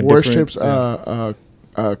So it's buddy like a different- worships yeah.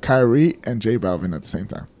 Kyrie and J Balvin at the same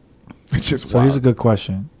time. It's just So wild. here's a good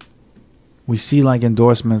question. We see like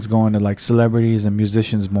endorsements going to like celebrities and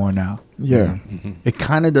musicians more now. Yeah, It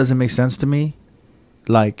kind of doesn't make sense to me.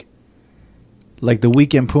 Like the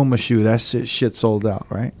Weekend Puma shoe, that shit sold out,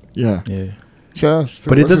 right? yeah. Yeah. Just,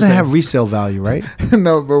 But it what's his doesn't name? have resale value, right?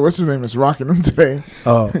 No, but what's his name is rocking him today.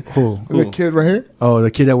 Oh, who? The kid right here. Oh, the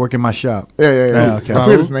kid that work in my shop. Yeah. Yeah, okay. I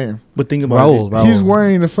forget his name. But think about Raul. He's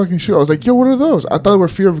wearing the fucking shoe. I was like, yo, what are those? I thought they were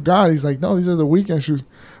Fear of God. He's like, no, these are the Weekend shoes.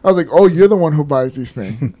 I was like, oh, you're the one who buys these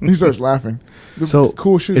things. He starts laughing. The So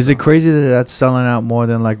cool shoes. is it crazy that that's selling out more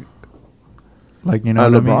than like you know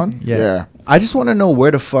what I LeBron? mean? Yeah. I just want to know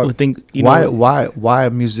where the fuck Well, think- you why know- why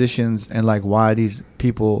musicians and like why these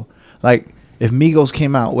people like if Migos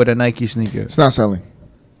came out with a Nike sneaker, It's not selling.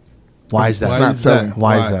 why is that? It's not selling.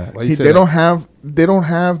 Why is that? Why you say They that? don't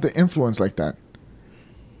have the influence like that.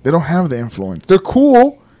 They don't have the influence. They're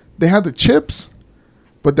cool. They have the chips,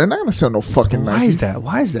 but they're not gonna sell no fucking Why is Nikes. that?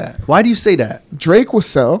 Why is that? Why do you say that? Drake will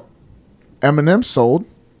sell. Eminem sold.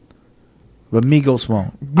 But Migos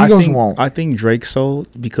won't. Migos won't. I think Drake sold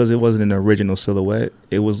because it wasn't an original silhouette.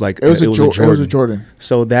 It was like It was a Jordan. It was a Jordan.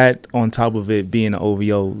 So that on top of it being an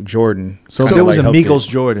OVO Jordan. So if kinda there was like a helped Migos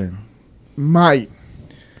it. Jordan, Might.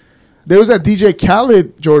 There was that DJ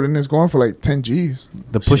Khaled Jordan is going for like 10 G's.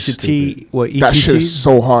 the Shit's Pusha T, what EQT? That shit is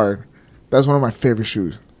so hard. That's one of my favorite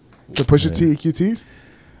shoes. The Pusha T EQTs.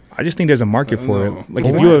 I just think there's a market for it. Like But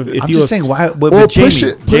if why- you have, if I'm you just have, saying why. But, Well, Jamie,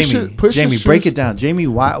 Pusha Jamie, break shoes- it down. Jamie,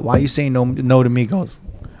 why you saying no to Migos?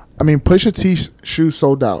 I mean, Pusha T's shoes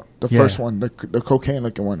sold out. The Yeah. first one, the cocaine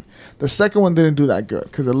looking one. The second one didn't do that good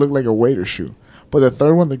because it looked like a waiter shoe. But the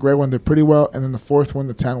third one, the gray one, did pretty well, and then the fourth one,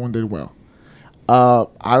 the tan one, did well. I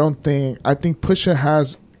think Pusha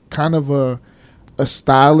has kind of a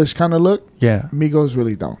stylish kind of look. Yeah, Migos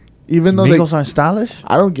really don't. Even though Migos aren't stylish.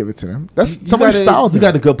 I don't give it to them. That's You somebody's got a- style. You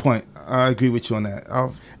got a good point. I agree with you on that.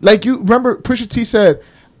 Like you remember, Pusha T said,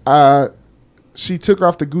 she took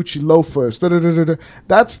off the Gucci loafers. Da, da, da, da, da.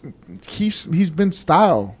 That's he's been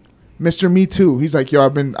style, Mr. Me Too. He's like, yo,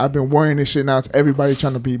 I've been wearing this shit now. It's everybody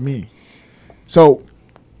trying to be me. So,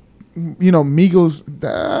 Migos,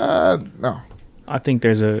 no. I think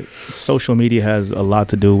there's social media has a lot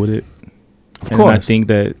to do with it. Of And course. I think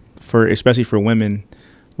that especially for women,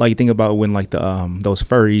 like think about when like the those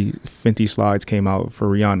furry Fenty slides came out for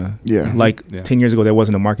Rihanna. Yeah. Like Yeah. 10 years ago, there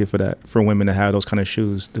wasn't a market for that, for women to have those kind of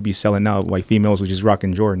shoes to be selling out. Like females were just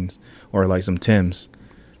rocking Jordans or like some Tims,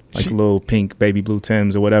 like She- little pink baby blue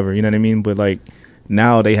Tims or whatever. You know what I mean? But like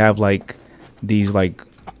now they have like these like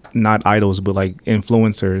not idols, but like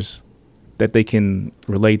influencers that they can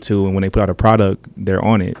relate to. And when they put out a product, they're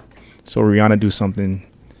on it. So Rihanna do something,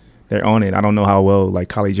 they're on it. I don't know how well like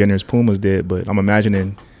Kylie Jenner's Pumas did, but I'm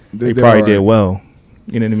imagining they did probably all did right. well.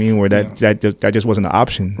 You know what I mean? Where that just wasn't an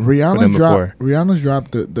option for them Rihanna before.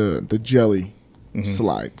 dropped the jelly Mm-hmm.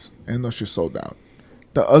 slides, and those shit sold out.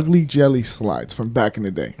 The ugly jelly slides from back in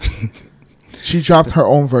the day. She dropped her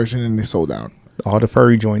own version, and they sold out. All the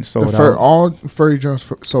furry joints sold out. All furry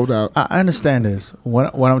joints sold out. I understand this.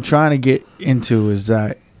 What I'm trying to get into is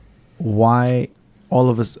that why all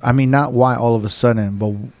of us. I mean, not why all of a sudden,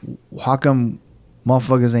 but how come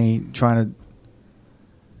motherfuckers ain't trying to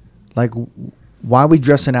like? Why we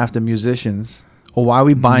dressing after musicians, or why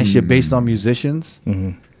we buying shit based on musicians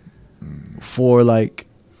Mhm.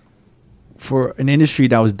 for an industry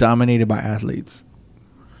that was dominated by athletes?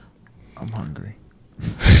 I'm hungry.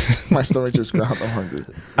 My stomach just growled. I'm hungry.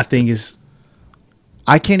 I think it's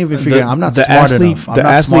I can't even figure it out. I'm not the smart athlete, enough. I'm the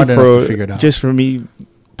not athlete smart enough for, to figure it out. Just for me,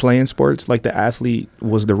 playing sports, like the athlete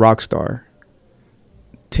was the rock star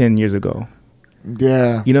 10 years ago.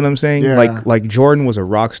 Yeah. You know what I'm saying? Yeah. Like Jordan was a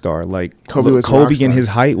rock star. Like Kobe was a Kobe rock star. in his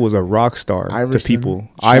height was a rock star to Iverson, people.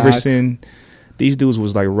 Shaq. Iverson, these dudes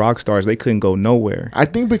was like rock stars. They couldn't go nowhere. I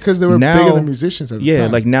think because they were Now- bigger than musicians at the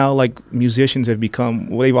time. Like now, like musicians have become,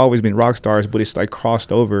 well, they've always been rock stars, but it's like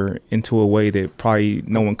crossed over into a way that probably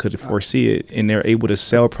no one could foresee it, and they're able to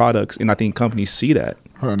sell products, and I think companies see that.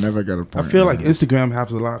 Hold on, never got a I point. feel like Instagram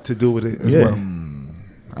has a lot to do with it as Yeah. well.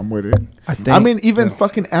 I'm with it. think, I mean, even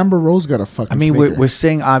fucking Amber Rose got a fucking. I mean, sneaker. we're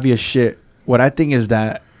saying obvious shit. What I think is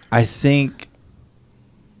that I think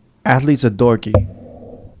athletes are dorky.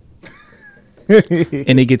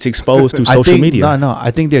 And it gets exposed through I social think, media. No,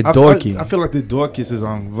 I think they're I dorky. feel like the dorkiest is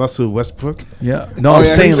on Russell Westbrook. Yeah. No, Oh, I'm yeah,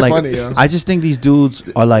 saying he's like funny, yeah. I just think these dudes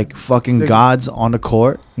are like fucking They- gods on the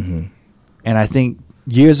court. Mm-hmm. And I think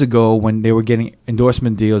years ago when they were getting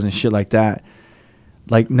endorsement deals and shit like that,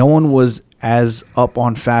 like no one was as up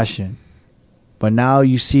on fashion. But now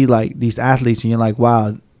you see like these athletes and you're like,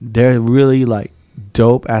 wow, they're really like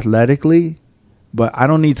dope athletically. But I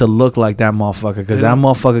don't need to look like that motherfucker because They that don't-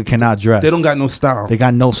 motherfucker cannot dress. They don't got no style. They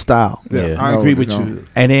got no style. Yeah, Yeah. I No, agree they with don't. you.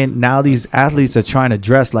 And then now these athletes are trying to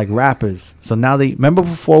dress like rappers. So now they remember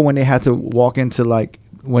before when they had to walk into like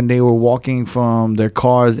when they were walking from their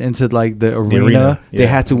cars into like the arena, arena, they yeah.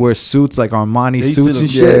 had to wear suits like Armani They used to suits and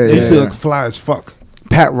look- shit. They used to Yeah. look fly as fuck.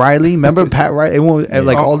 Pat Riley, remember Pat Riley? Everyone,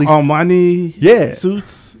 like all these. Armani Yeah.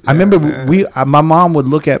 suits. I remember Yeah. my mom would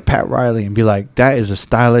look at Pat Riley and be like, "That is a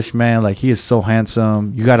stylish man. Like he is so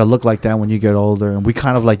handsome. You got to look like that when you get older." And we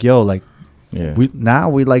kind of like, yo, like Yeah. we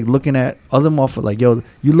like looking at other motherfuckers. Like, yo,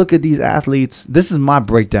 you look at these athletes. This is my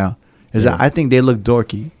breakdown. Is that I think they look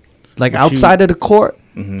dorky. Like outside of the court,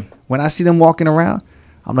 when I see them walking around,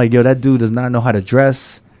 I'm like, yo, that dude does not know how to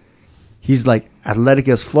dress. He's like athletic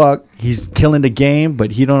as fuck. He's killing the game,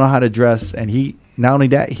 but he don't know how to dress. And he not only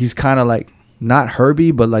that, he's kind of like not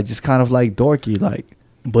Herbie, but like just kind of like dorky. Like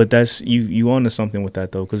But that's you onto something with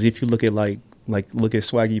that though, because if you look at like look at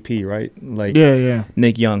Swaggy P, right? Like yeah.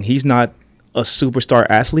 Nick Young, he's not a superstar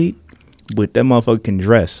athlete, but that motherfucker can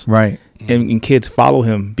dress, right. and kids follow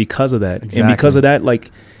him because of that, Exactly. and because of that,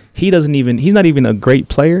 like he's not even a great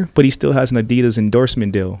player, but he still has an Adidas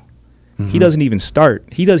endorsement deal. He doesn't even start.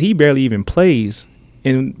 He barely even plays.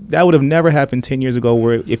 And that would have never happened 10 years ago,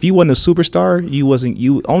 where if you wasn't a superstar,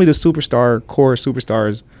 only the core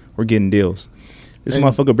superstars were getting deals. This And-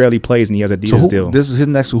 motherfucker barely plays and he has a Adidas So deal. this is his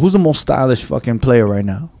next. Who's the most stylish fucking player right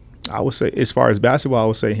now? I would say, as far as basketball, I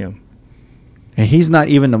would say him. And he's not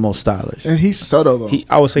even the most stylish. And he's subtle though.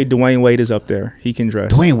 I would say Dwayne Wade is up there. He can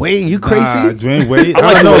dress. Dwayne Wade, you crazy? Nah, Dwayne Wade. I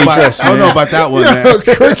like I the way he don't dressed, know man. about that one, Yo, man.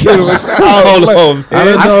 Cricket was out. Hold Like, on, I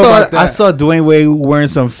don't I know saw about that. I saw Dwayne Wade wearing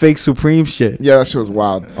some fake Supreme shit. yeah, that shit was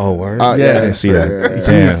wild. Oh, word? Yeah, I didn't see that. yeah.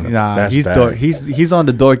 Damn, Nah, that's he's bad. he's on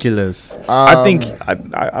the dorky list. I think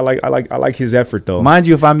I like his effort though. Mind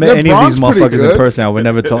you, if I met any of these LeBron's pretty motherfuckers in good. person, I would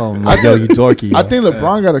never tell them, like, yo, you dorky. I think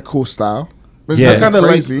LeBron got a cool style. It's Yeah. not I kind of like.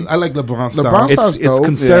 crazy. I like LeBron style. LeBron style's It's dope.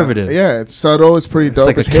 conservative. Yeah, it's subtle. It's pretty dope.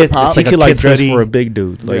 like It's a kid- hip hop. it's he like could a like kid dress hoodie. for a big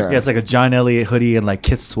dude. Like Yeah. Yeah, it's like a John Elliott hoodie and like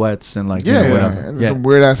kid sweats and like you Yeah, know, yeah. whatever. And Yeah. some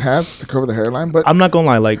weird ass hats to cover the hairline. But I'm not gonna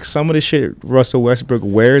lie, like some of the shit Russell Westbrook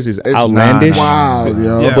wears is it's outlandish. Wow,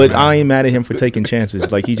 yo. Yeah. But man. I ain't mad at him for taking chances.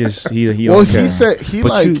 Like he Well, don't care. he said he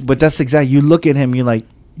But like but that's exactly. You look at him, you're like,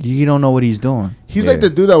 you don't know what he's doing. he's Yeah. like the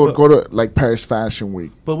dude that would go to like Paris Fashion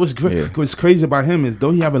Week. But Yeah. what's crazy about him is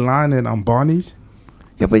don't he have a line in Barney's?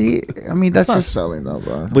 Yeah, but I mean, That's that's not just selling though,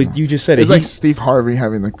 bro. But you just said it. It's like Steve Harvey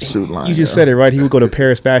having the suit line. You just said it right. He would go to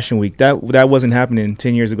Paris Fashion Week. That wasn't happening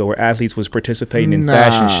 10 years ago, where athletes was participating in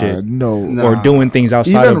fashion shit No, Nah. or doing things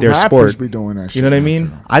outside even of their rappers sport. be doing that. You know shit what I now,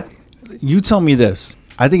 mean? too. You tell me this.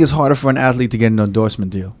 I think it's harder for an athlete to get an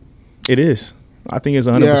endorsement deal. It is. I think it's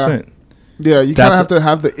 100%. Yeah, you kind That's of have to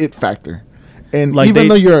have the it factor. And Like even they-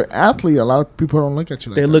 though you're an athlete, a lot of people don't look at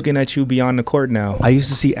you like They're that. looking at you beyond the court now. I used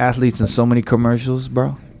to see athletes in so many commercials,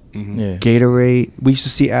 bro. Yeah. Gatorade. We used to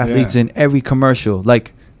see athletes Yeah. in every commercial,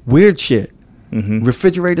 like weird shit. Mm-hmm.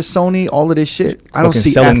 Refrigerator, Sony, all of this shit. I don't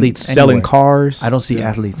Fucking see athletes selling anywhere. cars. I don't see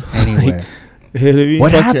athletes anywhere. What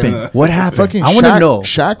What Fucking- happened? What happened? Fucking I want to Shaq- know,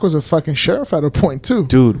 Shaq was a fucking sheriff at a point too.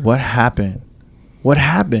 dude. What happened? What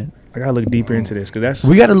happened? I gotta look deeper into this because that's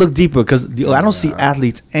We got to look deeper because I don't see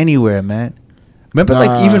athletes anywhere, man. Remember,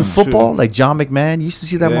 like even football, like John McMahon, you used to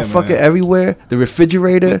see that Yeah, motherfucker man. everywhere. The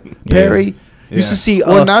refrigerator, Perry. You used to see.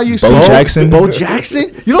 Well, now you see Bo Jackson. Bo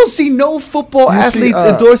Jackson. You don't see no football You see, athletes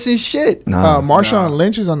endorsing shit. nah. Marshawn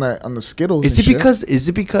Lynch is on the Skittles. Is and it shit. because? Is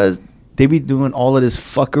it because they be doing all of this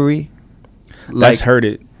fuckery? That's hurt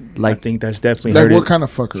it. I Like think that's definitely Like hurt what it. kind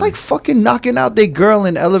of fucker? like fucking knocking out their girl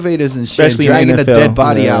in elevators and shit, Especially in dragging the a dead NFL.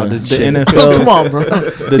 body Yeah. out. And The shit. NFL. Come on, bro.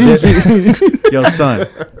 Yo, son,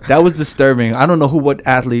 that was disturbing. I don't know what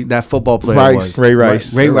athlete that football player Rice. was. Ray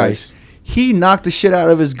Rice. Ray Rice. He knocked the shit out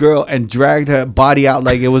of his girl and dragged her body out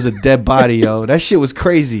like it was a dead body, yo. That shit was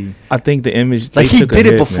crazy. I think the image. Like they he took a did it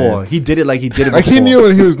hit, before. man. He did it like he did it Like before. he knew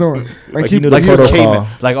what he was doing. Like he knew the Like he just protocol. came in.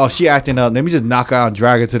 Like, oh, she acting up. Let me just knock her out and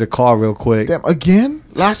drag her to the car real quick. Damn, again?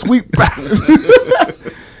 Last week? I'd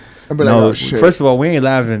be like, No, oh shit. First of all, we ain't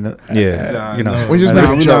laughing. Yeah. You know. We just Nah,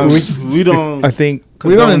 make we jokes. don't. We don't. I think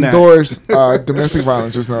we don't condone that. endorse domestic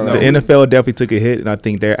violence. Just know the that. NFL definitely took a hit, and I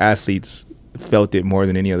think their athletes felt it more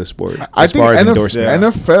than any other sport. I as think far as NFL,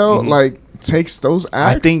 endorsements. NFL like takes those acts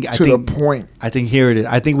I to think- the point. I think here it is.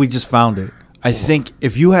 I think we just found it. I think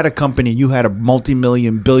if you had a company, you had a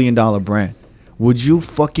multi-million, billion-dollar brand, would you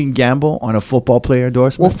fucking gamble on a football player Well,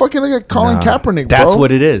 endorsement? fucking look at Colin Nah. Kaepernick, That's bro.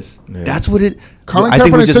 what it is. Yeah. That's what it. Colin I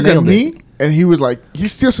think we Kaepernick just took a nailed it. knee, and he was like,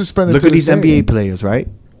 he's still suspended. Look to at these this day. NBA players, right?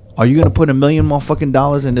 Are you gonna put $1 million more fucking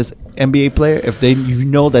dollars in this NBA player if you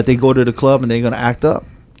know that they go to the club and they're gonna act up?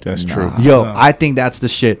 That's true. Yo, I think that's the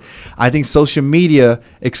shit. I think social media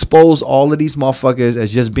exposed all of these motherfuckers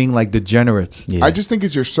as just being like degenerates. Yeah. I just think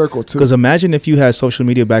it's your circle too. Because imagine if you had social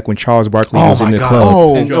media back when Charles Barkley Oh was in my the God. club.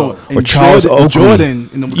 Oh, And, Or and Charles Jordan, Oakley. Jordan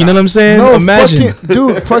in the, You know what I'm saying? no, Imagine.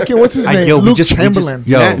 fucking, what's his Like, name? yo, we Luke just- Chamberlain.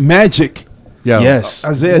 Yo, Magic, yo, Yes.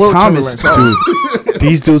 Isaiah Will Thomas, Chamberlain. dude,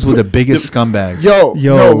 these dudes were the biggest scumbags. Yo,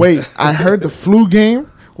 Yo. no, wait. I heard the flu game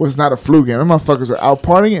was not a flu game. Them motherfuckers were out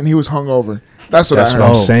partying, and he was hungover. That's what That's I what heard.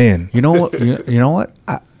 I'm saying. You know what? You know what?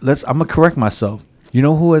 I'm gonna correct myself. You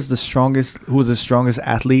know who is the strongest? Who is the strongest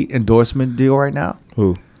athlete endorsement deal right now?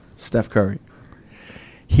 Who? Steph Curry.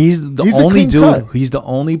 He's the He's a only clean dude. cut. He's the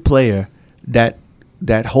only player that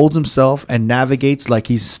holds himself and navigates like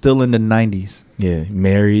he's still in the 90s. Yeah.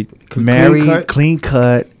 Married. Married, clean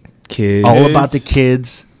cut, Kids. all about the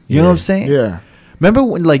kids. You know what I'm saying? Yeah. Remember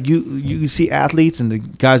when like you see athletes and the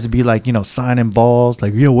guys would be like, you know, signing balls,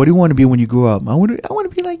 like, yo, what do you want to be when you grow up? I want to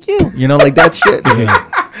be like you. You know, like that shit.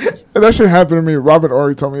 That shit happened to me. Robert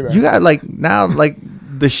Ory told me that. You got like now like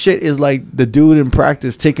the shit is like the dude in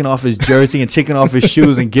practice taking off his jersey and taking off his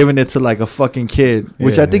shoes and giving it to like a fucking kid,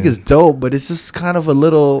 which Yeah, I think man. is dope, but it's just kind of a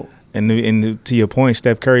little. And to your point,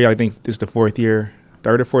 Steph Curry, I think this is the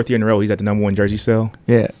third or fourth year in a row, he's at the number one jersey sale.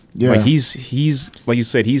 Yeah. yeah. Like he's like you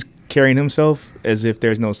said, he's carrying himself as if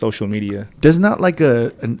there's no social media. There's not like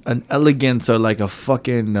an elegance or like a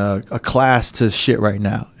fucking a class to shit right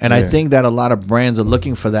now, and I Yeah. think that a lot of brands are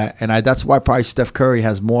looking for that, and that's why probably Steph Curry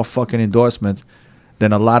has more fucking endorsements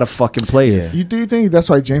than a lot of fucking players. Do you think that's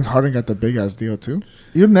why James Harden got the big ass deal too?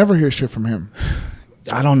 You'll never hear shit from him.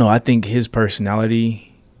 I don't know. I think his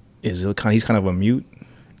personality is he's kind of a mute,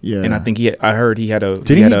 Yeah. and I think I heard he had a.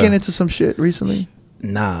 Did he had a- get into some shit recently?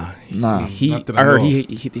 Nah, Nah. Not that I I heard know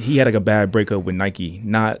he had like a bad breakup with Nike.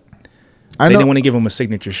 Not I they know. didn't want to give him a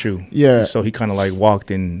signature shoe. Yeah. so he kind of like walked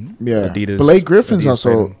in Yeah. Adidas. Blake Griffin's Adidas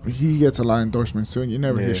also brand. he gets a lot of endorsements too, and you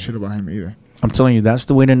never hear Yeah. shit about him either. I'm telling you, that's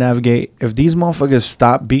the way to navigate. If these motherfuckers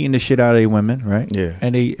stop beating the shit out of their women, right? Yeah.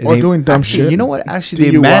 and Or doing dumb actually, shit. You know what? Actually,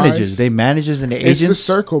 they DUIs. managers and the It's agents. the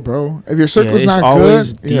circle, bro. If your Yeah, circle's it's not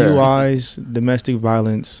always good, yeah. DUIs, domestic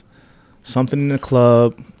violence, something in the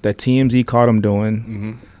club that TMZ caught them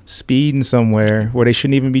doing, speeding somewhere where they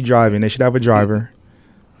shouldn't even be driving. They should have a driver.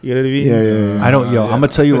 You know what I mean? Yeah. I don't. I'm gonna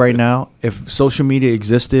tell you right now. If social media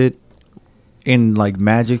existed in like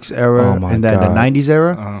Magic's era Oh my and then the God. '90s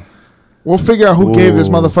era, We'll figure out who gave this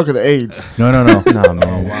Ooh. motherfucker the AIDS. no. Nah,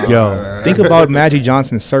 man. Yo, Think about Magic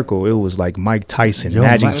Johnson's circle. It was like Mike Tyson, Yo,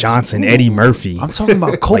 Magic Ma- Johnson, Eddie Murphy. I'm talking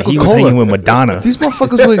about Like Coca-Cola. he was hanging with Madonna, These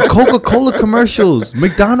motherfuckers with Coca-Cola commercials,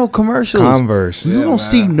 McDonald's commercials. Converse. You don't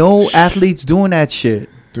see no athletes doing that shit.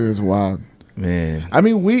 Dude, it's wild. Man, I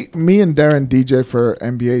mean, me and Darren DJ for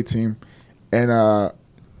NBA team, and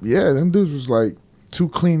yeah, them dudes was like too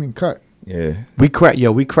clean and cut. yeah. We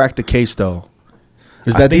cracked the case though.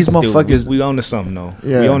 Is I that think, these dude, motherfuckers? we own to something though.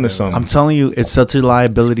 Yeah. We own to something. I'm telling you, it's such a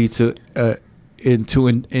liability to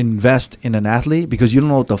invest in an athlete because you don't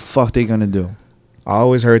know what the fuck they're gonna do. I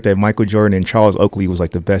always heard that Michael Jordan and Charles Oakley was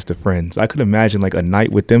like the best of friends. I could imagine like a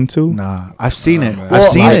night with them two. Nah, I've seen it. man. I've Well,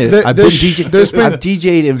 seen I- it. there- I've been there's- DJ. there's been- I've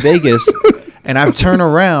DJ'd in Vegas, and I've turned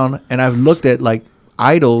around and I've looked at like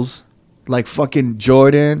idols, like fucking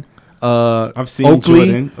Jordan, I've seen Oakley,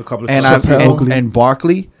 Jordan a couple of and times. and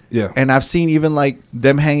Barkley. Yeah. And I've seen even like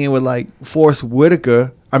them hanging with like Forrest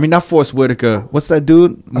Whitaker. I mean, not Forrest Whitaker. What's that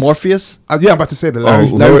dude? Morpheus? Yeah, I'm about to say that.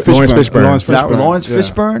 Lawrence Lawrence Fishburne. Lawrence That Fishburne. Lawrence Yeah.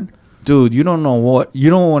 Fishburne? Dude, you don't know what. You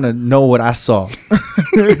don't want to know what I saw.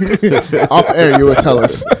 Off air, you would tell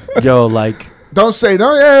us. Yo, like Don't say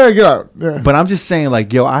no. Yeah, get out. Yeah. But I'm just saying,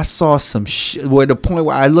 like, yo, I saw some shit where the point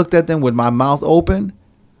where I looked at them with my mouth open,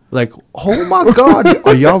 like, oh my God,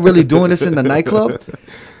 are y'all really doing this in the nightclub?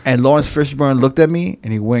 And Lawrence Fishburne looked at me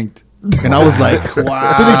and he winked. And I was like,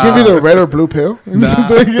 wow. Did he give you the red or blue pill?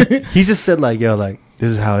 He just said, like, yo, like, this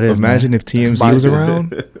is how it is. Imagine man. if TMZ was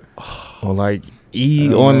around. Or like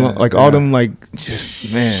on like all them like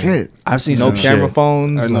just man. Shit. I've seen no some camera shit.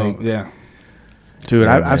 phones. I know. Like, Yeah. Dude,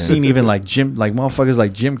 Yeah, I've seen even like motherfuckers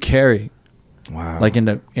like Jim Carrey, wow. like in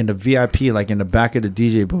the VIP, like in the back of the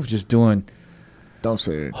DJ booth, just doing Don't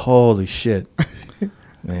say it. holy shit.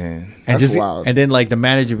 man. And That's just wild. and then like the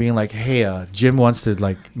manager being like, "Hey, Jim wants to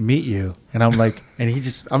like meet you," and I'm like, and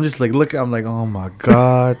I'm just like looking, I'm like, oh my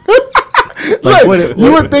God. Like, what-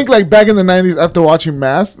 you would think like back in the 90s after watching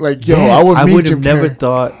Mask, like, yo, Yeah, I would meet have Jim never Carrey.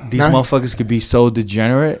 thought these Nah. motherfuckers could be so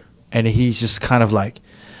degenerate, and he's just kind of like,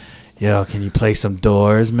 yo, can you play some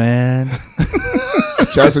Doors, man?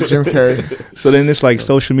 Shouts to Jim Carrey. So then it's like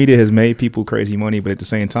social media has made people crazy money, but at the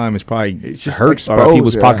same time, it's probably It's just hurts a lot of exposed,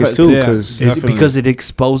 people's yeah. pockets too. Yeah. Because Definitely. Because it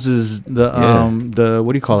exposes the the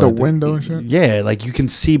what do you call The it? window and shit? Yeah, like you can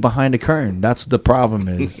see behind the curtain. That's what the problem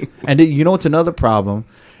is. And then, you know what's another problem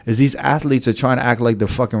is these athletes are trying to act like they're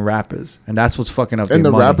fucking rappers, and that's what's fucking up. And their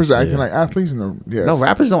the money. rappers are acting Yeah. like athletes. No, No,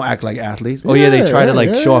 rappers don't act like athletes. Oh yeah, they try to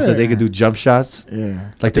like show off that they can do jump shots, Yeah.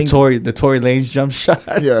 like think- the Tory Lanez jump shot.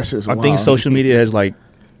 Yeah, it's just I wild. think social media has like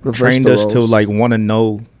Reverse trained the us to roles. like want to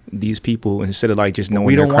know these people instead of like just knowing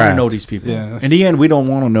We their don't want to craft. know these people. Yeah, that's- In the end, we don't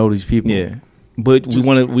want to know these people. Yeah, but we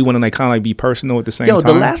want to like kind of like be personal at the same Yo,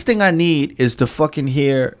 time. the last thing I need is to fucking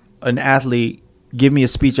hear an athlete give me a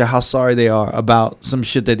speech of how sorry they are about some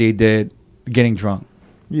shit that they did getting drunk.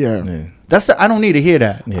 Yeah. Yeah, I don't need to hear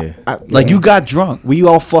that. yeah, Like, you got drunk. We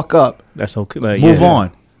all fuck up. that's okay. Like, Move yeah.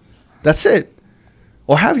 on. That's it.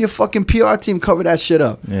 Or have your fucking PR team cover that shit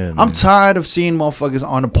up. Yeah, I'm man. tired of seeing motherfuckers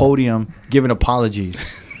on the podium giving apologies.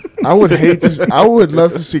 I would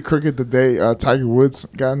love to see cricket the day Tiger Woods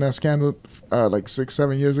got in that scandal like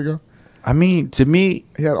 6-7 years ago. I mean, to me,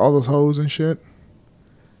 He had all those hoes and shit.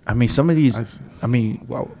 I mean, some of these,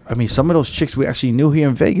 some of those chicks we actually knew here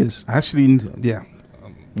in Vegas. Actually, yeah.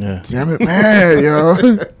 Yeah, Damn it, man, yo.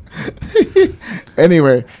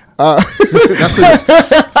 Anyway.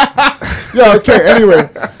 Yeah, okay, anyway.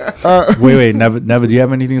 Wait, never. Do you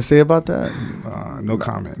have anything to say about that? No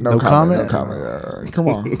comment. No comment? No comment. Come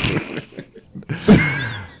on.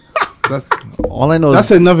 All I know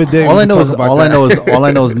That's is another day. all we I can know talk is about all I that. know is all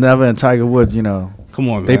I know is Never and Tiger Woods. You know, Come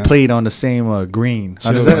on, they man. played on the same green.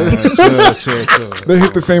 Chill, chill. They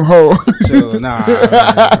hit the same hole. Chill. Nah.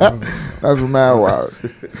 That's mad wild.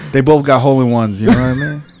 They both got hole in ones. You know what I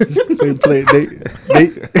mean? They played.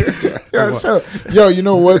 They Yeah, so, yo, you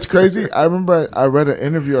know what's crazy? I remember I read an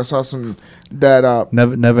interview. I saw some that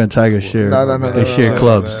Never and Tiger share. No, They share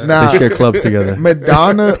clubs. Nah. They share clubs together.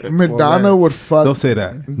 Madonna would fuck. Don't say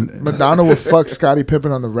that. Madonna would fuck Scottie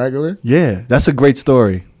Pippen on the regular Yeah, that's a great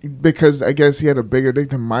story. because I guess he had a bigger dick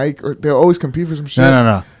than Mike, or they'll always compete for some shit.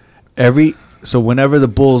 No. So whenever the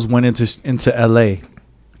Bulls went into LA,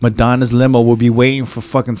 Madonna's limo would be waiting for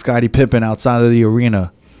fucking Scottie Pippen outside of the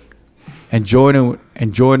arena, and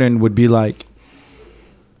Jordan would be like,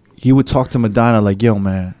 he would talk to Madonna like, "Yo,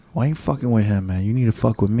 man, why you fucking with him, man? You need to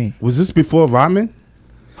fuck with me." Was this before Rodman?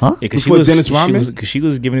 Huh? Yeah, because Before Dennis Rodman? because she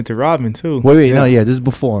was giving it to Rodman too. Wait, no, yeah, this is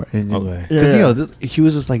before. Okay. Because Yeah. he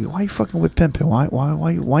was just like, "Why you fucking with Pimpin?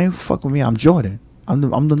 Why you fucking with me? I'm Jordan. I'm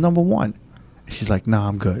the number one." She's like, "Nah,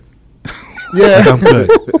 I'm good. Yeah, I'm good."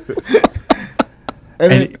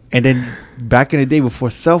 and and then back in the day before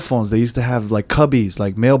cell phones, they used to have like cubbies,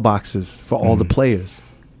 like mailboxes for all the players.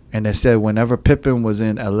 And they said whenever Pippen was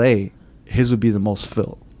in LA, his would be the most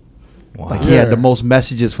filled. Wow. Like he had the most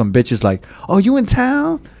messages from bitches like, "Oh, you in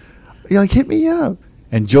town? You're like, hit me up."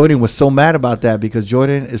 And Jordan was so mad about that because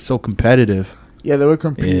Jordan is so competitive. yeah, they would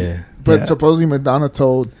compete. Yeah. But Yeah. supposedly Madonna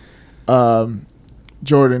told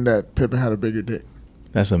Jordan that Pippen had a bigger dick.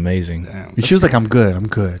 That's amazing. Damn. And she was like, "I'm good. I'm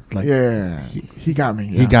good." Like, Yeah, he got me.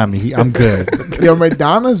 he got me. I'm good. Yo,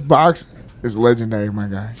 Madonna's box is legendary, my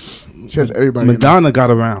guy. She has everybody. in Madonna got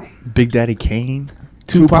around. Big Daddy Kane, it.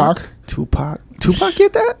 Tupac. Tupac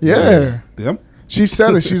get that? Yeah. Yep. She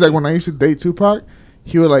said it. She's like, when I used to date Tupac,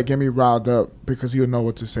 he would like get me riled up because he would know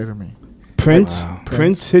what to say to me. Prince. Wow.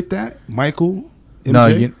 Prince hit that. Michael.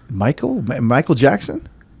 MJ? No, Michael Jackson?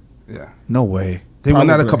 Yeah. No way. They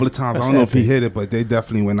went out a Probably. couple of times. That's I don't know if he epic. hit it, but they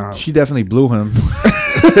definitely went out. She definitely blew him.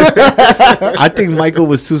 I think Michael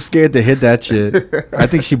was too scared to hit that shit. I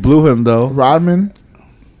think she blew him though. Rodman.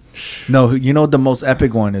 No, you know what the most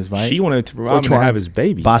epic one is, right? She wanted to Rodman to one? have his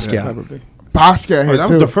baby. Basquiat. Have her baby. Basquiat Oh, hit that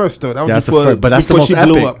too. was the first though. That was That's the before, first, but that's the before most she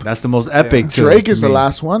blew epic. up. That's the most epic. to- Drake to is the me.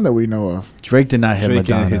 last one that we know of. Drake did not hit Drake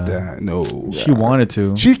Madonna. can't hit that. No. She wanted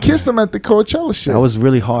to. She kissed him at the Coachella shit. That was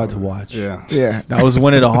really hard to watch. Yeah. yeah. That was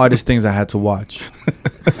one of the hardest things I had to watch.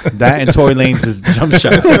 That and Tory Lanez' jump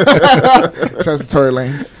shot. Shouts to Tory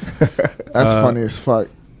Lane. That's funny as fuck.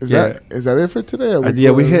 Is yeah. that it for today? Or Yeah,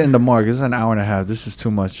 we're hitting the mark. It's an hour and a half. This is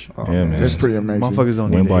too much. Oh, Yeah, man. That's pretty amazing. Motherfuckers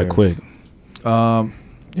don't Went need to by hear quick. us.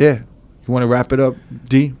 Yeah. You want to wrap it up,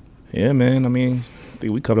 D? Yeah, man. I mean, I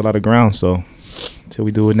think we covered a lot of ground. So until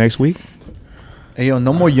we do it next week. Hey, yo,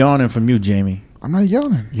 no more yawning from you, Jamie. I'm not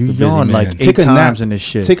yawning. You He's a busy yawned man. like Take 8 a nap. times in this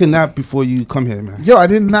shit. Take a nap before you come here, man. Yo, I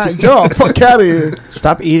did not. Yo, fuck out of here.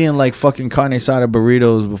 Stop eating like fucking carne asada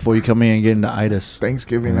burritos before you come in and get into itis.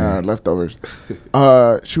 Thanksgiving Mm. leftovers.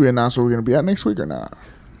 Should we announce where we're gonna be at next week or not?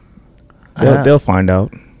 They'll find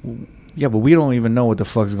out. Yeah, but we don't even know what the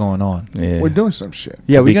fuck's going on. Yeah. We're doing some shit.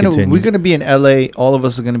 Yeah, To be we're continued. gonna be in LA. All of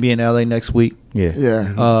us are gonna be in LA next week. Yeah.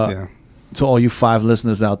 Yeah. Yeah. To all you 5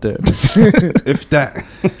 listeners out there, If that.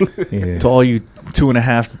 Yeah. to all you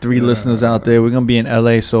 2.5 to 3 listeners out there, we're gonna be in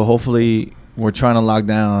LA. So hopefully, we're trying to lock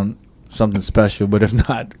down something special. But if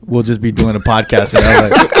not, we'll just be doing a podcast in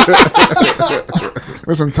LA.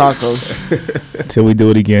 With some tacos. Till we do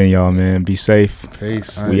it again, y'all, man. Be safe.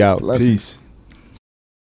 Peace. We out. Blessings. Peace.